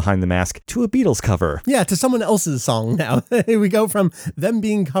monolith of Behind the Mask to a Beatles cover? Yeah, to someone else's song now. We go from them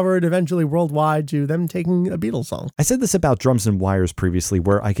being covered eventually worldwide to them taking a Beatles song. I said this about Drums and Wires previously,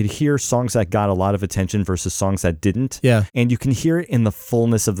 where I could hear songs that got a lot of attention versus songs that didn't. Yeah. And you can hear it in the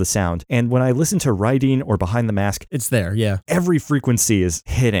fullness of the sound. And when I listen to Writing or Behind the Mask, it's there, yeah. Every frequency is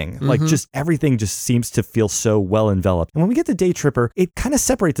hitting. Like, just everything just seems to feel so well enveloped. And when we get to Day Tripper, it kind of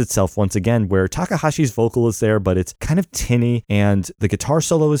separates itself once again, where Takahashi's vocal is there, but it's kind of tinny, and the guitar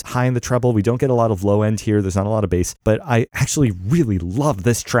solo is high in the treble. We don't get a lot of low end here. There's not a lot of bass, but I actually really love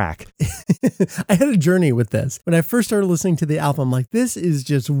this track. I had a journey with this. When I first started listening to the album, I'm like, this is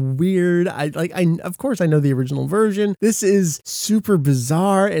just weird. Of course I know the original version. This is super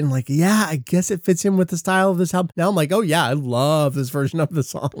bizarre, and like, yeah, I guess it fits in with the style of this album. Now I'm like, oh yeah, I love this version of the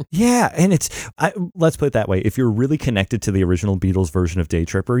song. Yeah, and let's put it that way. If you're really connected to the original Beatles version of Day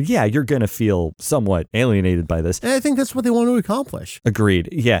Tripper, yeah, you're going to feel somewhat alienated by this. And I think that's what they want to accomplish. Agreed.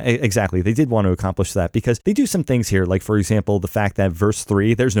 Yeah, exactly. They did want to accomplish that because they do some things here. Like, for example, the fact that verse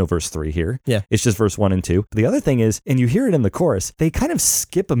 3, there's no verse 3 here. Yeah. It's just verse 1 and 2. But the other thing is, and you hear it in the chorus, they kind of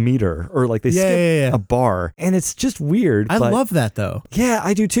skip a meter, or like they skip a bar. And it's just weird. I love that though. Yeah,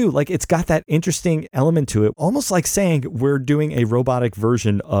 I do too. Like, it's got that interesting element to it, almost like saying we're doing a robotic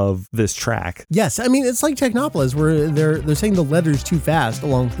version of this track. Yes. I mean, it's like Technopolis, where they're saying the letters too fast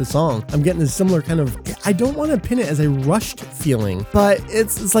along with the song. I'm getting a similar kind of, I don't want to pin it as a rushed feeling, but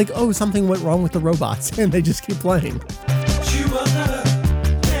it's like, oh, something went wrong with the robots and they just keep playing.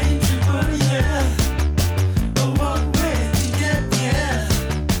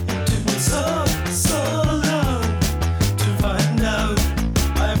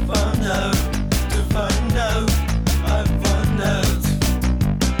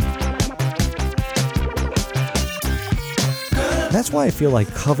 That's why I feel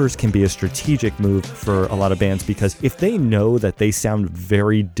like covers can be a strategic move for a lot of bands, because if they know that they sound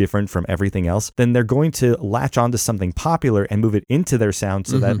very different from everything else, then they're going to latch onto something popular and move it into their sound,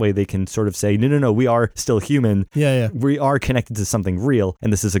 so that way they can sort of say, no, we are still human. Yeah. We are connected to something real,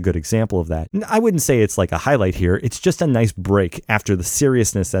 and this is a good example of that. I wouldn't say it's like a highlight here. It's just a nice break after the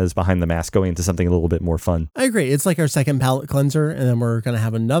seriousness that is Behind the Mask, going into something a little bit more fun. I agree. It's like our second palate cleanser, and then we're going to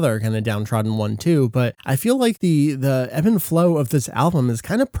have another kind of downtrodden one too. But I feel like the ebb and flow of this album is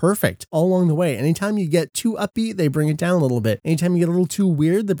kind of perfect all along the way. Anytime you get too upbeat, they bring it down a little bit. Anytime you get a little too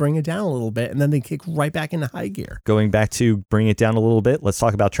weird, they bring it down a little bit, and then they kick right back into high gear. Going back to bring it down a little bit, let's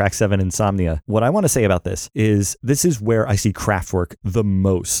talk about track 7, Insomnia. What I want to say about this is where I see Kraftwerk the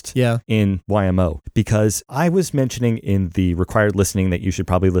most in YMO, because I was mentioning in the required listening that you should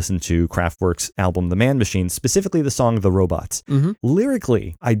probably listen to Kraftwerk's album, The Man Machine, specifically the song The Robots.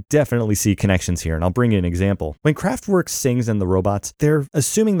 Lyrically, I definitely see connections here, and I'll bring you an example. When Kraftwerk sings in The Robots, they're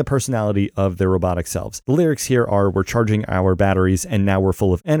assuming the personality of their robotic selves. The lyrics here are, we're charging our batteries and now we're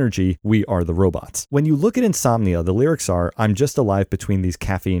full of energy, we are the robots. When you look at Insomnia, the lyrics are, I'm just alive between these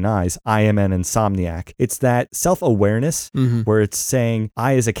caffeine eyes, I am an insomniac. It's that self-awareness where it's saying,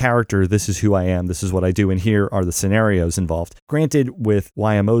 I as a character, this is who I am, this is what I do, and here are the scenarios involved. Granted, with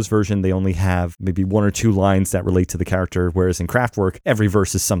YMO's version, they only have maybe 1 or 2 lines that relate to the character, whereas in Kraftwerk, every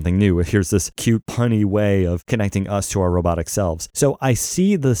verse is something new. Here's this cute, punny way of connecting us to our robotic selves. So I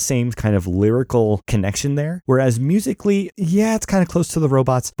see the same kind of lyrical connection there, whereas musically, yeah, it's kind of close to the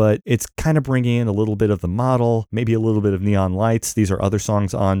robots, but it's kind of bringing in a little bit of the model, maybe a little bit of Neon Lights. These are other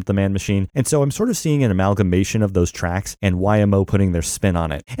songs on The Man Machine. And so I'm sort of seeing an amalgamation of those tracks and YMO putting their spin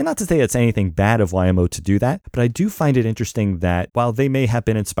on it. And not to say it's anything bad of YMO to do that, but I do find it interesting that while they may have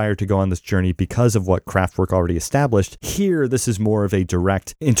been inspired to go on this journey because of what Kraftwerk already established, here this is more of a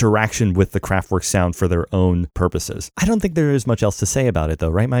direct interaction with the Kraftwerk sound for their own purposes. I don't think there is much else to say about it, though,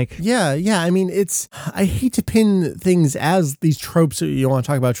 right, Mike? Yeah. I mean, I hate to pin things as these tropes. You want to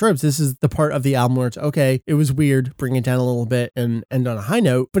talk about tropes. This is the part of the album where it's okay, it was weird, bring it down a little bit and end on a high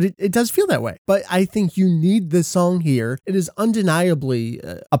note, but it does feel that way. But I think you need this song here. It is undeniably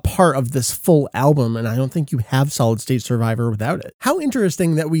a part of this full album, and I don't think you have Solid State Survivor without it. How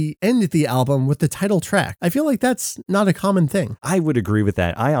interesting that we end the album with the title track. I feel like that's not a common thing. I would agree with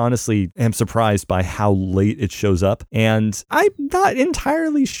that. I honestly am surprised by how late it shows up, and I'm not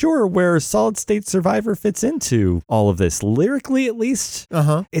entirely sure where Solid State Survivor fits into all of this. Lyrically, at least,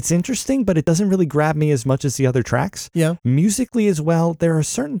 it's interesting, but it doesn't really grab me as much as the other tracks. Yeah. Musically as well, there are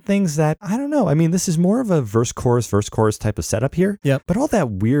certain things that, I don't know. I mean, this is more of a verse, chorus type of setup here. Yep. But all that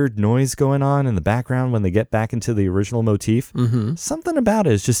weird noise going on in the background when they get back into the original motif, something about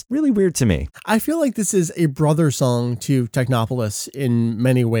it is just really weird to me. I feel like this is a brother song to Technopolis in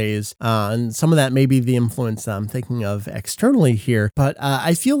many ways. And some of that may be the influence that I'm thinking of externally here. But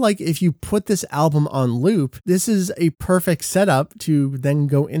I feel like if you put this album on loop, this is a perfect setup to then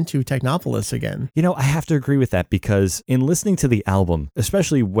go into Technopolis again. You know, I have to agree with that because in listening to the album,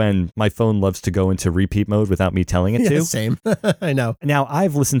 especially when my phone loves to go into repeat mode without me telling it to. Same. I know. Now,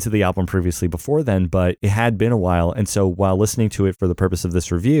 I've listened to the album previously before then, but it had been a while. And so while listening to it for the purpose of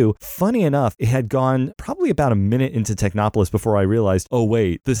this review, funny enough, it had gone probably about a minute into Technopolis before I realized, oh,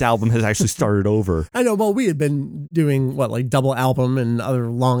 wait, this album has actually started over. I know. Well, we had been doing like double album and other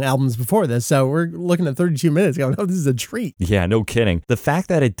long albums before this. So we're looking at 32 minutes going, oh, this is a treat. Yeah, no kidding. The fact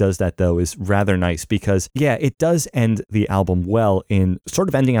that it does that, though, is rather nice because, yeah, it does end the album well in sort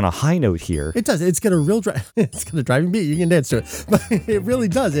of ending on a high note here. It does. It's got a real it's got a driving beat. You can dance to it. But it really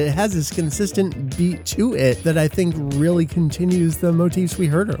does. It has this consistent beat to it that I think really continues the motifs we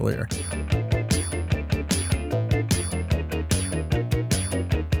heard earlier.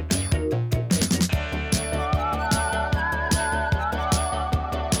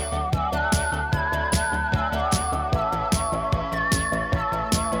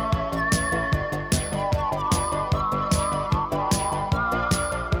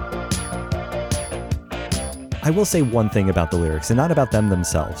 I will say one thing about the lyrics, and not about them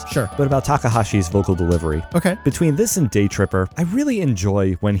themselves. Sure. But about Takahashi's vocal delivery. Okay. Between this and Day Tripper, I really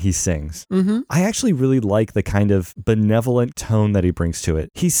enjoy when he sings. I actually really like the kind of benevolent tone that he brings to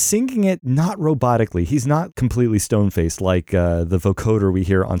it. He's singing it not robotically. He's not completely stone-faced like the vocoder we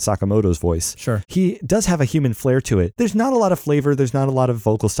hear on Sakamoto's voice. Sure. He does have a human flair to it. There's not a lot of flavor. There's not a lot of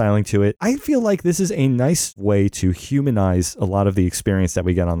vocal styling to it. I feel like this is a nice way to humanize a lot of the experience that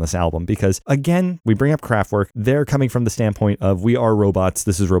we get on this album because, again, we bring up Kraftwerk. They're coming from the standpoint of we are robots,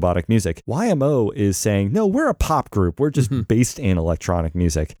 this is robotic music. YMO is saying, no, we're a pop group. We're just based in electronic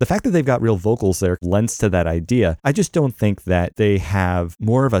music. The fact that they've got real vocals there lends to that idea. I just don't think that they have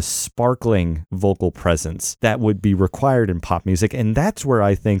more of a sparkling vocal presence that would be required in pop music. And that's where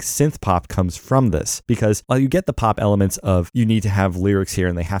I think synth pop comes from this. Because while you get the pop elements of you need to have lyrics here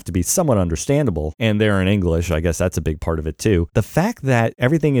and they have to be somewhat understandable, and they're in English, I guess that's a big part of it too. The fact that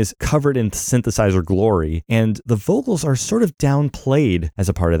everything is covered in synthesizer glory and the vocals are sort of downplayed as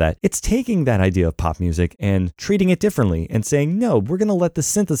a part of that. It's taking that idea of pop music and treating it differently and saying, no, we're going to let the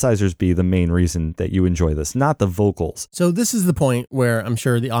synthesizers be the main reason that you enjoy this, not the vocals. So this is the point where I'm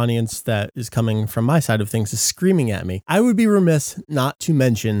sure the audience that is coming from my side of things is screaming at me. I would be remiss not to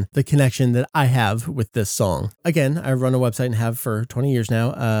mention the connection that I have with this song. Again, I run a website and have for 20 years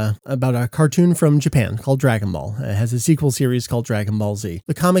now about a cartoon from Japan called Dragon Ball. It has a sequel series called Dragon Ball Z.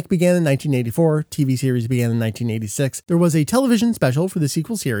 The comic began in 1984, TV series began in 1986. There was a television special for the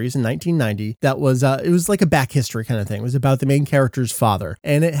sequel series in 1990 that was, it was like a back history kind of thing. It was about the main character's father.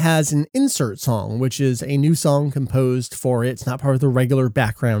 And it has an insert song, which is a new song composed for it. It's not part of the regular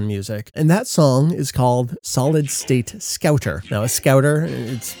background music. And that song is called Solid State Scouter. Now, a scouter,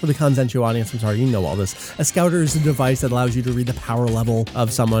 it's for the Consensual audience, I'm sorry, you know all this. A scouter is a device that allows you to read the power level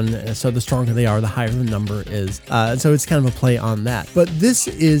of someone. So the stronger they are, the higher the number is. And so it's kind of a play on that. But this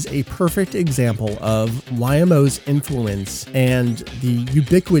is a perfect example of YMO's influence and the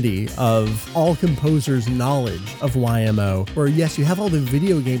ubiquity of all composers' knowledge of YMO, where yes, you have all the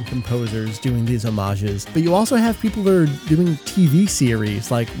video game composers doing these homages, but you also have people that are doing TV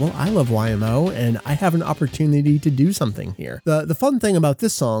series like, well, I love YMO and I have an opportunity to do something here. The fun thing about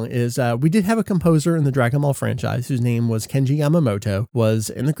this song is we did have a composer in the Dragon Ball franchise whose name was Kenji Yamamoto, was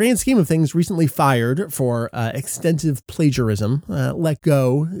in the grand scheme of things recently fired for extensive plagiarism. Let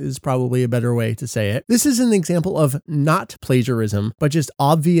go is probably a better way to say it. This is an example of not plagiarism, but just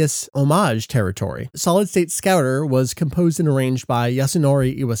obvious homage territory. Solid State Scouter was composed and arranged by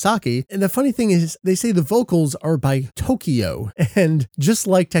Yasunori Iwasaki, and the funny thing is, they say the vocals are by Tokyo, and just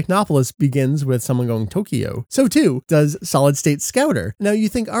like Technopolis begins with someone going Tokyo, so too does Solid State Scouter. Now you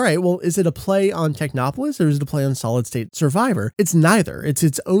think, all right, well, is it a play on Technopolis or is it a play on Solid State Survivor? It's neither. It's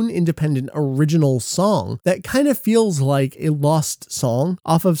its own independent original song that kind of feels like a lost song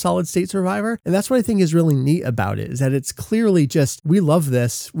off of Solid State Survivor, and that's what I think is really neat about it, is that it's clearly just, we love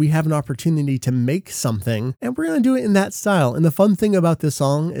this, we have an opportunity to make something, and we're going to do it in that style. And the fun thing about this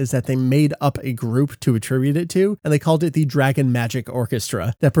song is that they made up a group to attribute it to, and they called it the Dragon Magic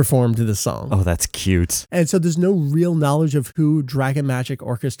Orchestra that performed the song. Oh, that's cute. And so there's no real knowledge of who Dragon Magic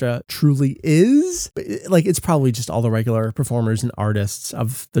Orchestra truly is. Like, it's probably just all the regular performers and artists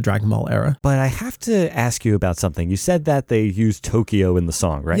of the Dragon Ball era. But I have to ask you about something. You said that they used Tokyo in the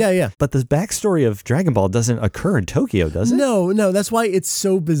song, right? Yeah. But the backstory of Dragon Ball doesn't occur in Tokyo, does it? No, that's why it's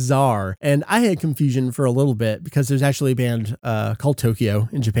so bizarre. And I had confusion for a little bit because there's actually a band called Tokyo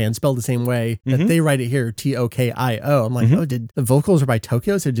in Japan, spelled the same way that they write it here, Tokio. I'm like, oh, did the vocals are by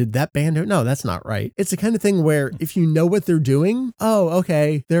Tokyo? So did that band do it? No, that's not right. It's the kind of thing where if you know what they're doing, oh,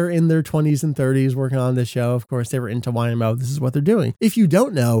 okay, they're in their 20s and 30s working on this show. Of course, they were into YMO. This is what they're doing. If you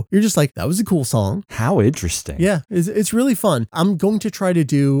don't know, you're just like, that was a cool song. How interesting. Yeah, it's really fun. I'm going to try to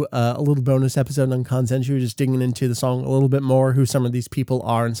do a little bonus episode on Kanzenshuu, just digging into the song a little bit more, who some of these people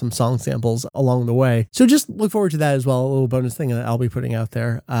are and some song samples along the way. So just look forward to that as well, a little bonus thing that I'll be putting out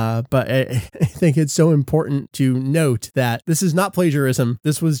there. But I think it's so important to note that this is not plagiarism.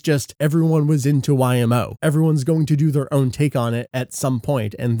 This was just everyone was into YMO. Everyone's going to do their own take on it at some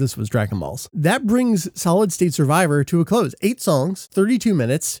point, and this was Dragon Balls. That brings Solid State Survivor to a close. 8 songs, 32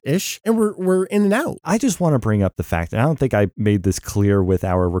 minutes-ish, and we're in and out. I just want to bring up the fact, and I don't think I made this clear with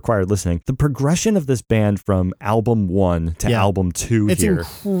our required listening, the progression of this band from album 1 to album 2 it's here.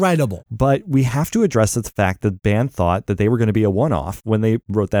 Incredible. But we have to address the fact that the band thought that they were going to be a one-off when they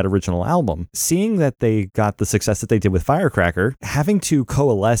wrote that original album. Seeing that they got the success that they did with Firecracker, having to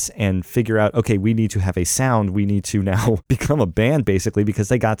coalesce and figure out, okay, we need to have a sound, we need to now become a band basically because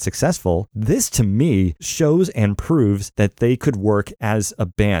they got successful. This to me shows and proves that they could work as a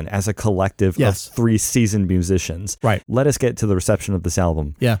band, as a collective of 3 seasoned musicians. Right. Let us get to the reception of this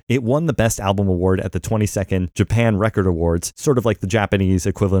album. Yeah. It won the Best Album Award at the 22nd Japan Record Awards, sort of like the Japanese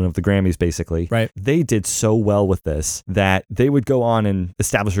equivalent of the Grammys, basically. Right. They did so well with this that they would go on and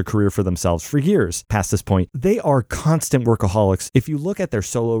establish a career for themselves for years past this point. They are constant workaholics. If you look at their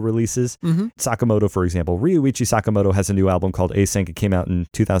solo releases, Sakamoto, for example, Ryuichi Sakamoto has a new album called Async. It came out in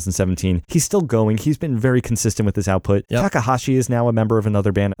 2017. He's still going. He's been very consistent with his output. Yep. Takahashi is now a member of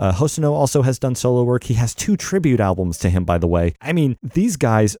another band. Hosono also has done solo work. He has 2 tribute albums to him, by the way. I mean, these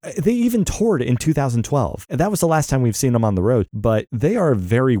guys, they even toured in 2012. And that was the last time we've seen them on the road, but they are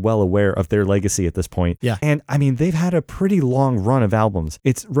very well aware of their legacy at this point. Yeah. And I mean, they've had a pretty long run of albums.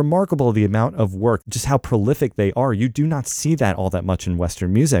 It's remarkable the amount of work, just how prolific they are. You do not see that all that much in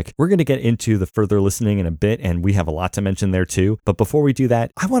Western music. We're going to get into the further listening in a bit, and we have a lot to mention there too. But before we do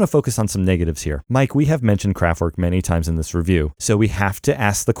that, I want to focus on some negatives here. Mike, we have mentioned Kraftwerk many times in this review, so we have to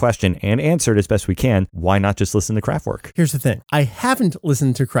ask the question and answer it as best we can. Why not just listen to Kraftwerk? Here's the thing. I haven't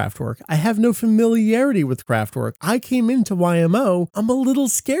listened to Kraftwerk. I have no familiarity with Kraftwerk. I came into YMO. I'm a little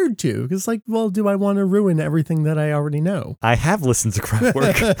scared to, because like, well, do I want to ruin everything that I already know? I have listened to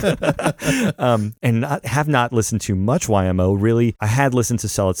Kraftwerk and have not listened to much YMO. Really, I had listened to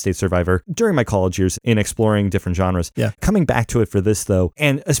Solid State Survivor during my college years in exploring different genres. Yeah. Coming back to it for this though,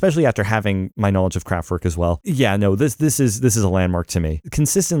 and especially after having my knowledge of Kraftwerk as well. Yeah, no, this is a landmark to me.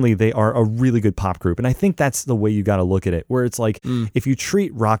 Consistently, they are a really good pop group, and I think that's the way you got to look at it. Where it's like, if you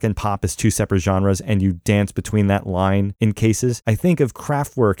treat rock and pop as 2 separate genres and you dance between that line in cases, I think of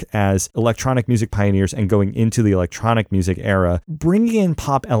Kraftwerk as electronic music pioneers and going into the electronic music era, bringing in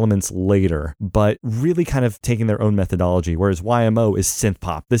pop elements later, but really kind of taking their own methodology. Whereas YMO is synth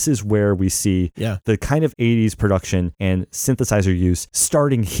pop. This is where we see the kind of 80s production and synthesizer use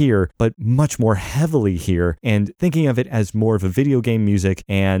starting here, but much more heavily here, and thinking of it as more of a video game music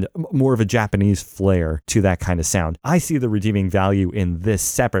and more of a Japanese flair to that kind of sound. I see the redeeming value in this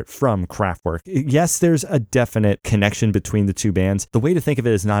separate from Kraftwerk. Yes, there's a definite connection between the 2 bands. The way to think of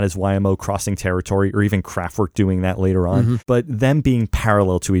it is not as YMO crossing territory or even Kraftwerk doing that later on, but them being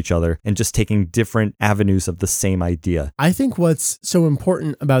parallel to each other and just taking different avenues of the same idea. I think what's so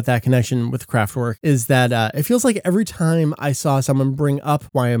important about that connection with Kraftwerk is that it feels like every time I saw someone bring up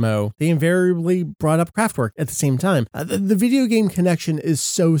YMO, they invariably brought up Kraftwerk at the same time. The video game connection is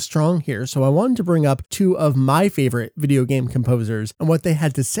so strong here, so I wanted to bring up 2 of my favorite video game composers and what they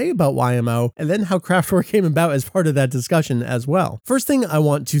had to say about YMO YMO, and then how Kraftwerk came about as part of that discussion as well. First thing I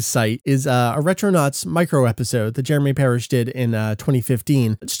want to cite is a Retronauts micro episode that Jeremy Parish did in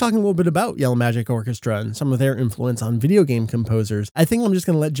 2015, just talking a little bit about Yellow Magic Orchestra and some of their influence on video game composers. I think I'm just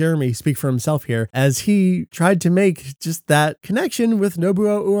going to let Jeremy speak for himself here, as he tried to make just that connection with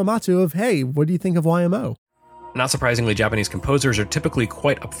Nobuo Uematsu of, hey, what do you think of YMO? Not surprisingly, Japanese composers are typically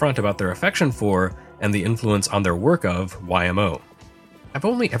quite upfront about their affection for, and the influence on their work of, YMO. I've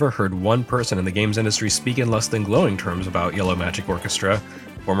only ever heard one person in the games industry speak in less than glowing terms about Yellow Magic Orchestra,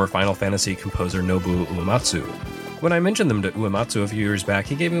 former Final Fantasy composer Nobuo Uematsu. When I mentioned them to Uematsu a few years back,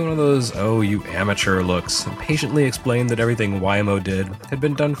 he gave me one of those, oh, you amateur looks, and patiently explained that everything YMO did had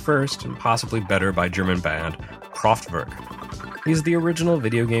been done first and possibly better by German band Kraftwerk. He's the original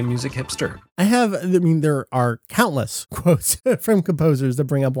video game music hipster. There are countless quotes from composers that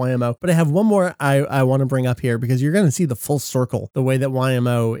bring up YMO, but I have one more I want to bring up here because you're going to see the full circle, the way that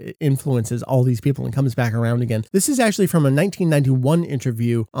YMO influences all these people and comes back around again. This is actually from a 1991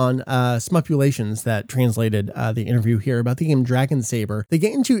 interview on Smupulations that translated the interview here about the game Dragon Saber. They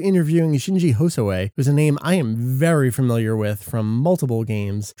get into interviewing Shinji Hosoe, who's a name I am very familiar with from multiple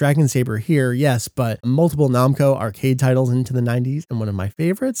games. Dragon Saber here, yes, but multiple Namco arcade titles into the 90s, and one of my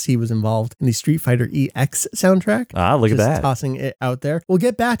favorites, he was involved in the Street Fighter EX soundtrack. Look at that. Tossing it out there. We'll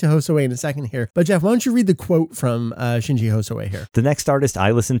get back to Hosoe in a second here. But Jeff, why don't you read the quote from Shinji Hosoe here? The next artist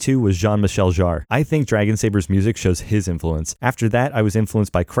I listened to was Jean-Michel Jarre. I think Dragon Saber's music shows his influence. After that, I was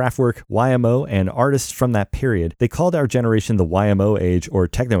influenced by Kraftwerk, YMO, and artists from that period. They called our generation the YMO age or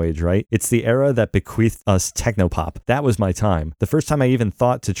techno age, right? It's the era that bequeathed us technopop. That was my time. The first time I even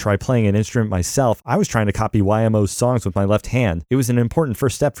thought to try playing an instrument myself, I was trying to copy YMO's songs with my left hand. It was an important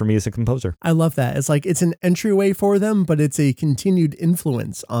first step for me as a composer. I love that. It's like it's an entryway for them, but it's a continued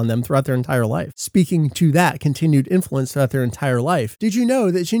influence on them throughout their entire life. Speaking to that continued influence throughout their entire life, did you know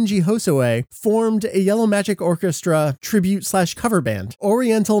that Shinji Hosoe formed a Yellow Magic Orchestra tribute/cover band?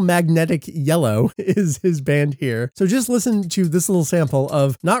 Oriental Magnetic Yellow is his band here. So just listen to this little sample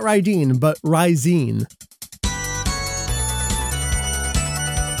of not Raideen, but Raizine.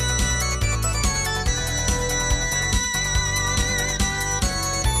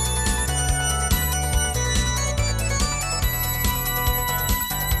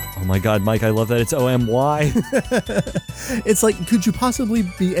 Oh my God, Mike, I love that it's OMY. It's like, could you possibly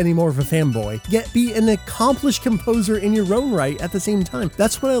be any more of a fanboy, yet be an accomplished composer in your own right at the same time?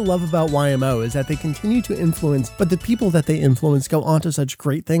 That's what I love about YMO, is that they continue to influence, but the people that they influence go on to such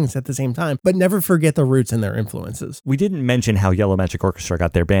great things at the same time, but never forget the roots in their influences. We didn't mention how Yellow Magic Orchestra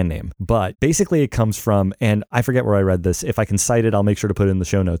got their band name, but basically it comes from, and I forget where I read this. If I can cite it, I'll make sure to put it in the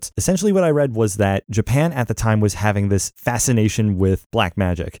show notes. Essentially what I read was that Japan at the time was having this fascination with black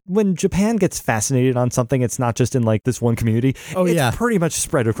magic. When Japan gets fascinated on something, it's not just in like this one community. It's pretty much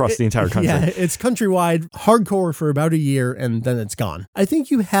spread across the entire country. Yeah, it's countrywide, hardcore for about a year, and then it's gone. I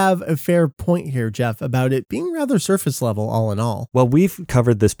think you have a fair point here, Jeff, about it being rather surface level all in all. Well, we've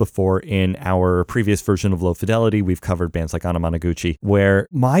covered this before in our previous version of Low Fidelity. We've covered bands like Anamanaguchi, where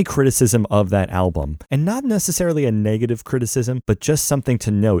my criticism of that album, and not necessarily a negative criticism, but just something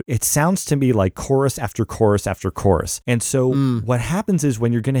to note, it sounds to me like chorus after chorus after chorus. And so what happens is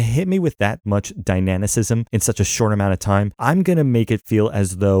when you're going to hit me with that much dynamicism in such a short amount of time, I'm going to make it feel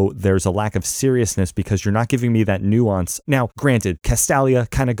as though there's a lack of seriousness because you're not giving me that nuance. Now, granted, Castalia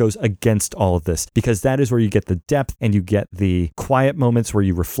kind of goes against all of this because that is where you get the depth and you get the quiet moments where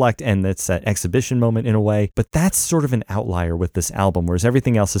you reflect, and it's that exhibition moment in a way. But that's sort of an outlier with this album, whereas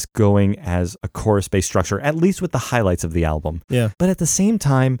everything else is going as a chorus-based structure, at least with the highlights of the album. Yeah. But at the same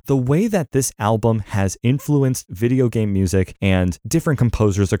time, the way that this album has influenced video game music and different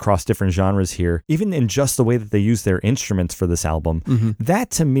composers across different genres here, even in just the way that they use their instruments for this album,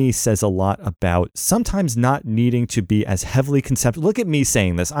 that to me says a lot about sometimes not needing to be as heavily conceptual. Look at me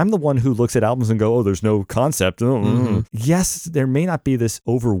saying this. I'm the one who looks at albums and go, oh, there's no concept. Yes, there may not be this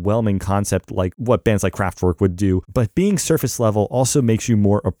overwhelming concept like what bands like Kraftwerk would do, but being surface level also makes you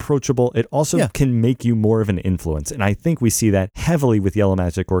more approachable. It also can make you more of an influence. And I think we see that heavily with Yellow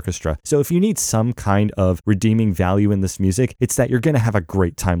Magic Orchestra. So if you need some kind of redeeming value in this music, it's that you're going to have a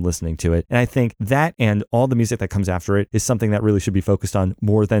great time listening to it. And I think that and all the music that comes after it is something that really should be focused on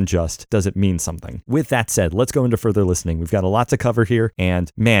more than just, does it mean something? With that said, let's go into further listening. We've got a lot to cover here.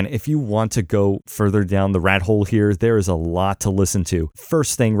 And man, if you want to go further down the rat hole here, there is a lot to listen to.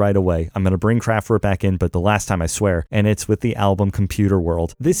 First thing right away, I'm going to bring Kraftwerk back in, but the last time I swear, and it's with the album Computer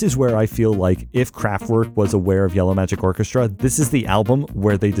World. This is where I feel like if Kraftwerk was aware of Yellow Magic Orchestra, this is the album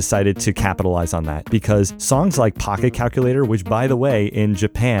where they decided to capitalize on that, because songs like Pocket Calculator, which by the way, in Japan,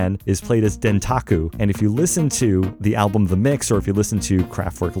 Japan is played as Dentaku. And if you listen to the album The Mix, or if you listen to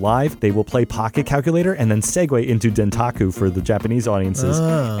Kraftwerk Live, they will play Pocket Calculator and then segue into Dentaku for the Japanese audiences.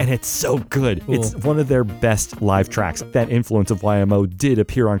 And it's so good. Cool. It's one of their best live tracks. That influence of YMO did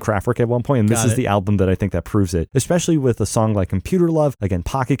appear on Kraftwerk at one point, and this is the album that I think that proves it, especially with a song like Computer Love. Again,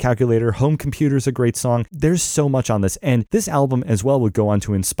 Pocket Calculator, Home Computer is a great song. There's so much on this, and this album as well would go on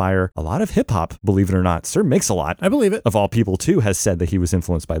to inspire a lot of hip-hop, believe it or not. Sir Mix-a-Lot, I believe it, of all people too, has said that he was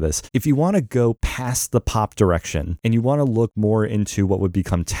influenced by this. If you want to go past the pop direction and you want to look more into what would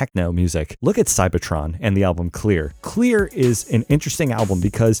become techno music, look at Cybertron and the album Clear. Clear is an interesting album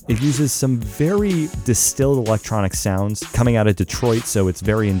because it uses some very distilled electronic sounds coming out of Detroit, so it's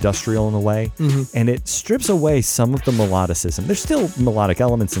very industrial in a way, and it strips away some of the melodicism. There's still melodic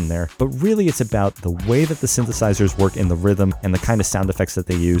elements in there, but really it's about the way that the synthesizers work in the rhythm and the kind of sound effects that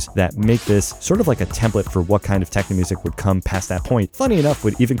they use that make this sort of like a template for what kind of techno music would come past that point. Funny enough,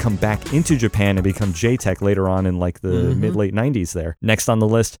 would even come back into Japan and become J-Tech later on in like the mid-late 90s there. Next on the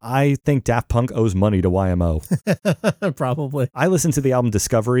list, I think Daft Punk owes money to YMO. Probably. I listened to the album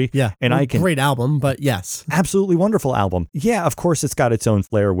Discovery. Yeah. And I can... Great album, but yes. Absolutely wonderful album. Yeah, of course it's got its own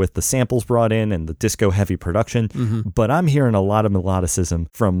flair with the samples brought in and the disco-heavy production, but I'm hearing a lot of melodicism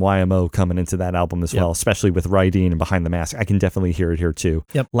from YMO coming into that album as well, especially with Rydeen and Behind the Mask. I can definitely hear it here too.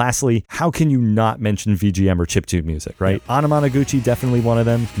 Lastly, how can you not mention VGM or chiptune music, right? Anamanaguchi, definitely one of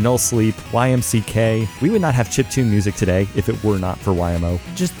them. Null Sleep, YMCK. We would not have chiptune music today if it were not for YMO.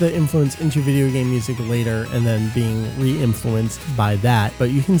 Just the influence into video game music later and then being re-influenced by that,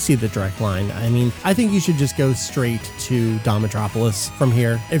 but you can see the direct line. I mean, I think you should just go straight to Dawn Metropolis from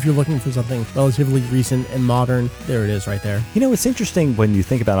here. If you're looking for something relatively recent and modern, there it is right there. You know, it's interesting when you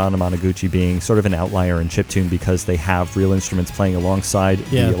think about Anamanaguchi being sort of an outlier in chiptune because they have real instruments playing alongside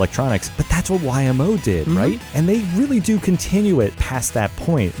the electronics, but that's what YMO did, right? And they really do continue it past that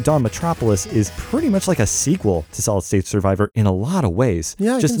point. Dawn Metropolis is pretty much like a sequel to Solid State Survivor in a lot of ways.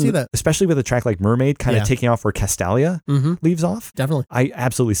 Yeah, I can see that. Especially with a track like Mermaid kind of taking off where Castalia leaves off. Definitely. I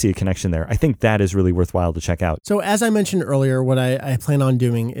absolutely see a connection there. I think that is really worthwhile to check out. So as I mentioned earlier, what I plan on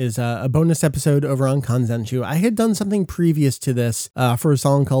doing is a bonus episode over on Kanzenshuu. I had done something previous to this for a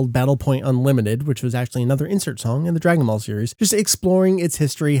song called Battle Point Unlimited, which was actually another insert song in the Dragon Ball series, just exploring its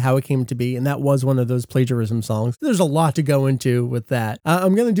history, how it came to be, and that was one of those plagiarism songs. There's a lot to go into with that.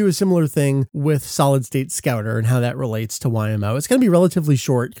 I'm going to do a similar thing with Solid State Scouter and how that relates to YMO. It's going to be relatively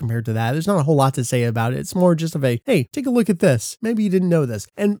short compared to that. There's not a whole lot to say about it. It's more just of a, hey, take a look at this. Maybe you didn't know this.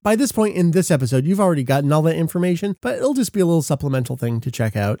 And by this point in this episode, you've already gotten all that information, but it'll just be a little supplemental thing to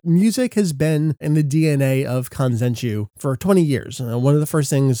check out. Music has been in the DNA of Kanzenshuu for 20 years. One of the first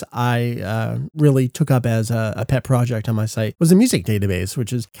things I really took up as a pet project on my site was a music database,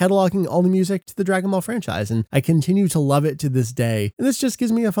 which is cataloging all the music to the Dragon Ball franchise. And I continue to love it to this day. And this just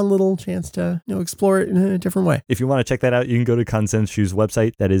gives me a fun little chance to, explore it in a different way. If you want to check that out, you can go to Kanzenshuu's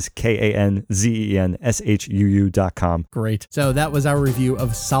website. That is KANZENSHUU.com. Great. So that was our review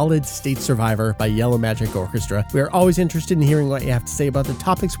of Solid State Survivor by Yellow Magic Orchestra. We are always interested in hearing what you have to say about the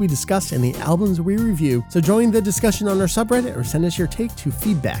topics we discuss and the albums we review. So join the discussion on our subreddit or send us your take to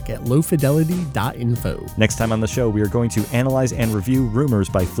feedback@lowfidelity.info. Next time on the show, we are going to analyze and review Rumors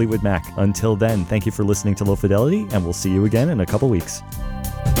by Fleetwood Mac. Until then, thank you for listening to Low Fidelity, and we'll see you again in a couple weeks.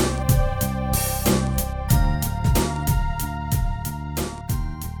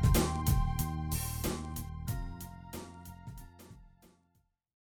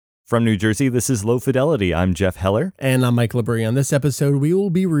 From New Jersey, this is Low Fidelity. I'm Jeff Heller. And I'm Mike Labrie. On this episode, we will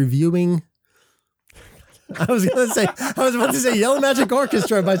be reviewing... I was about to say Yellow Magic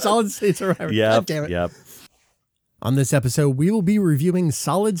Orchestra by Solid State Survivor. God damn it. Yep. On this episode, we will be reviewing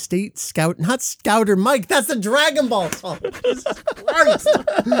Solid State Scout, not Scouter, Mike, that's the Dragon Ball song. Jesus Christ.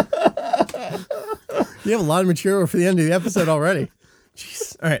 You have a lot of material for the end of the episode already.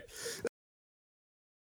 Jeez. All right.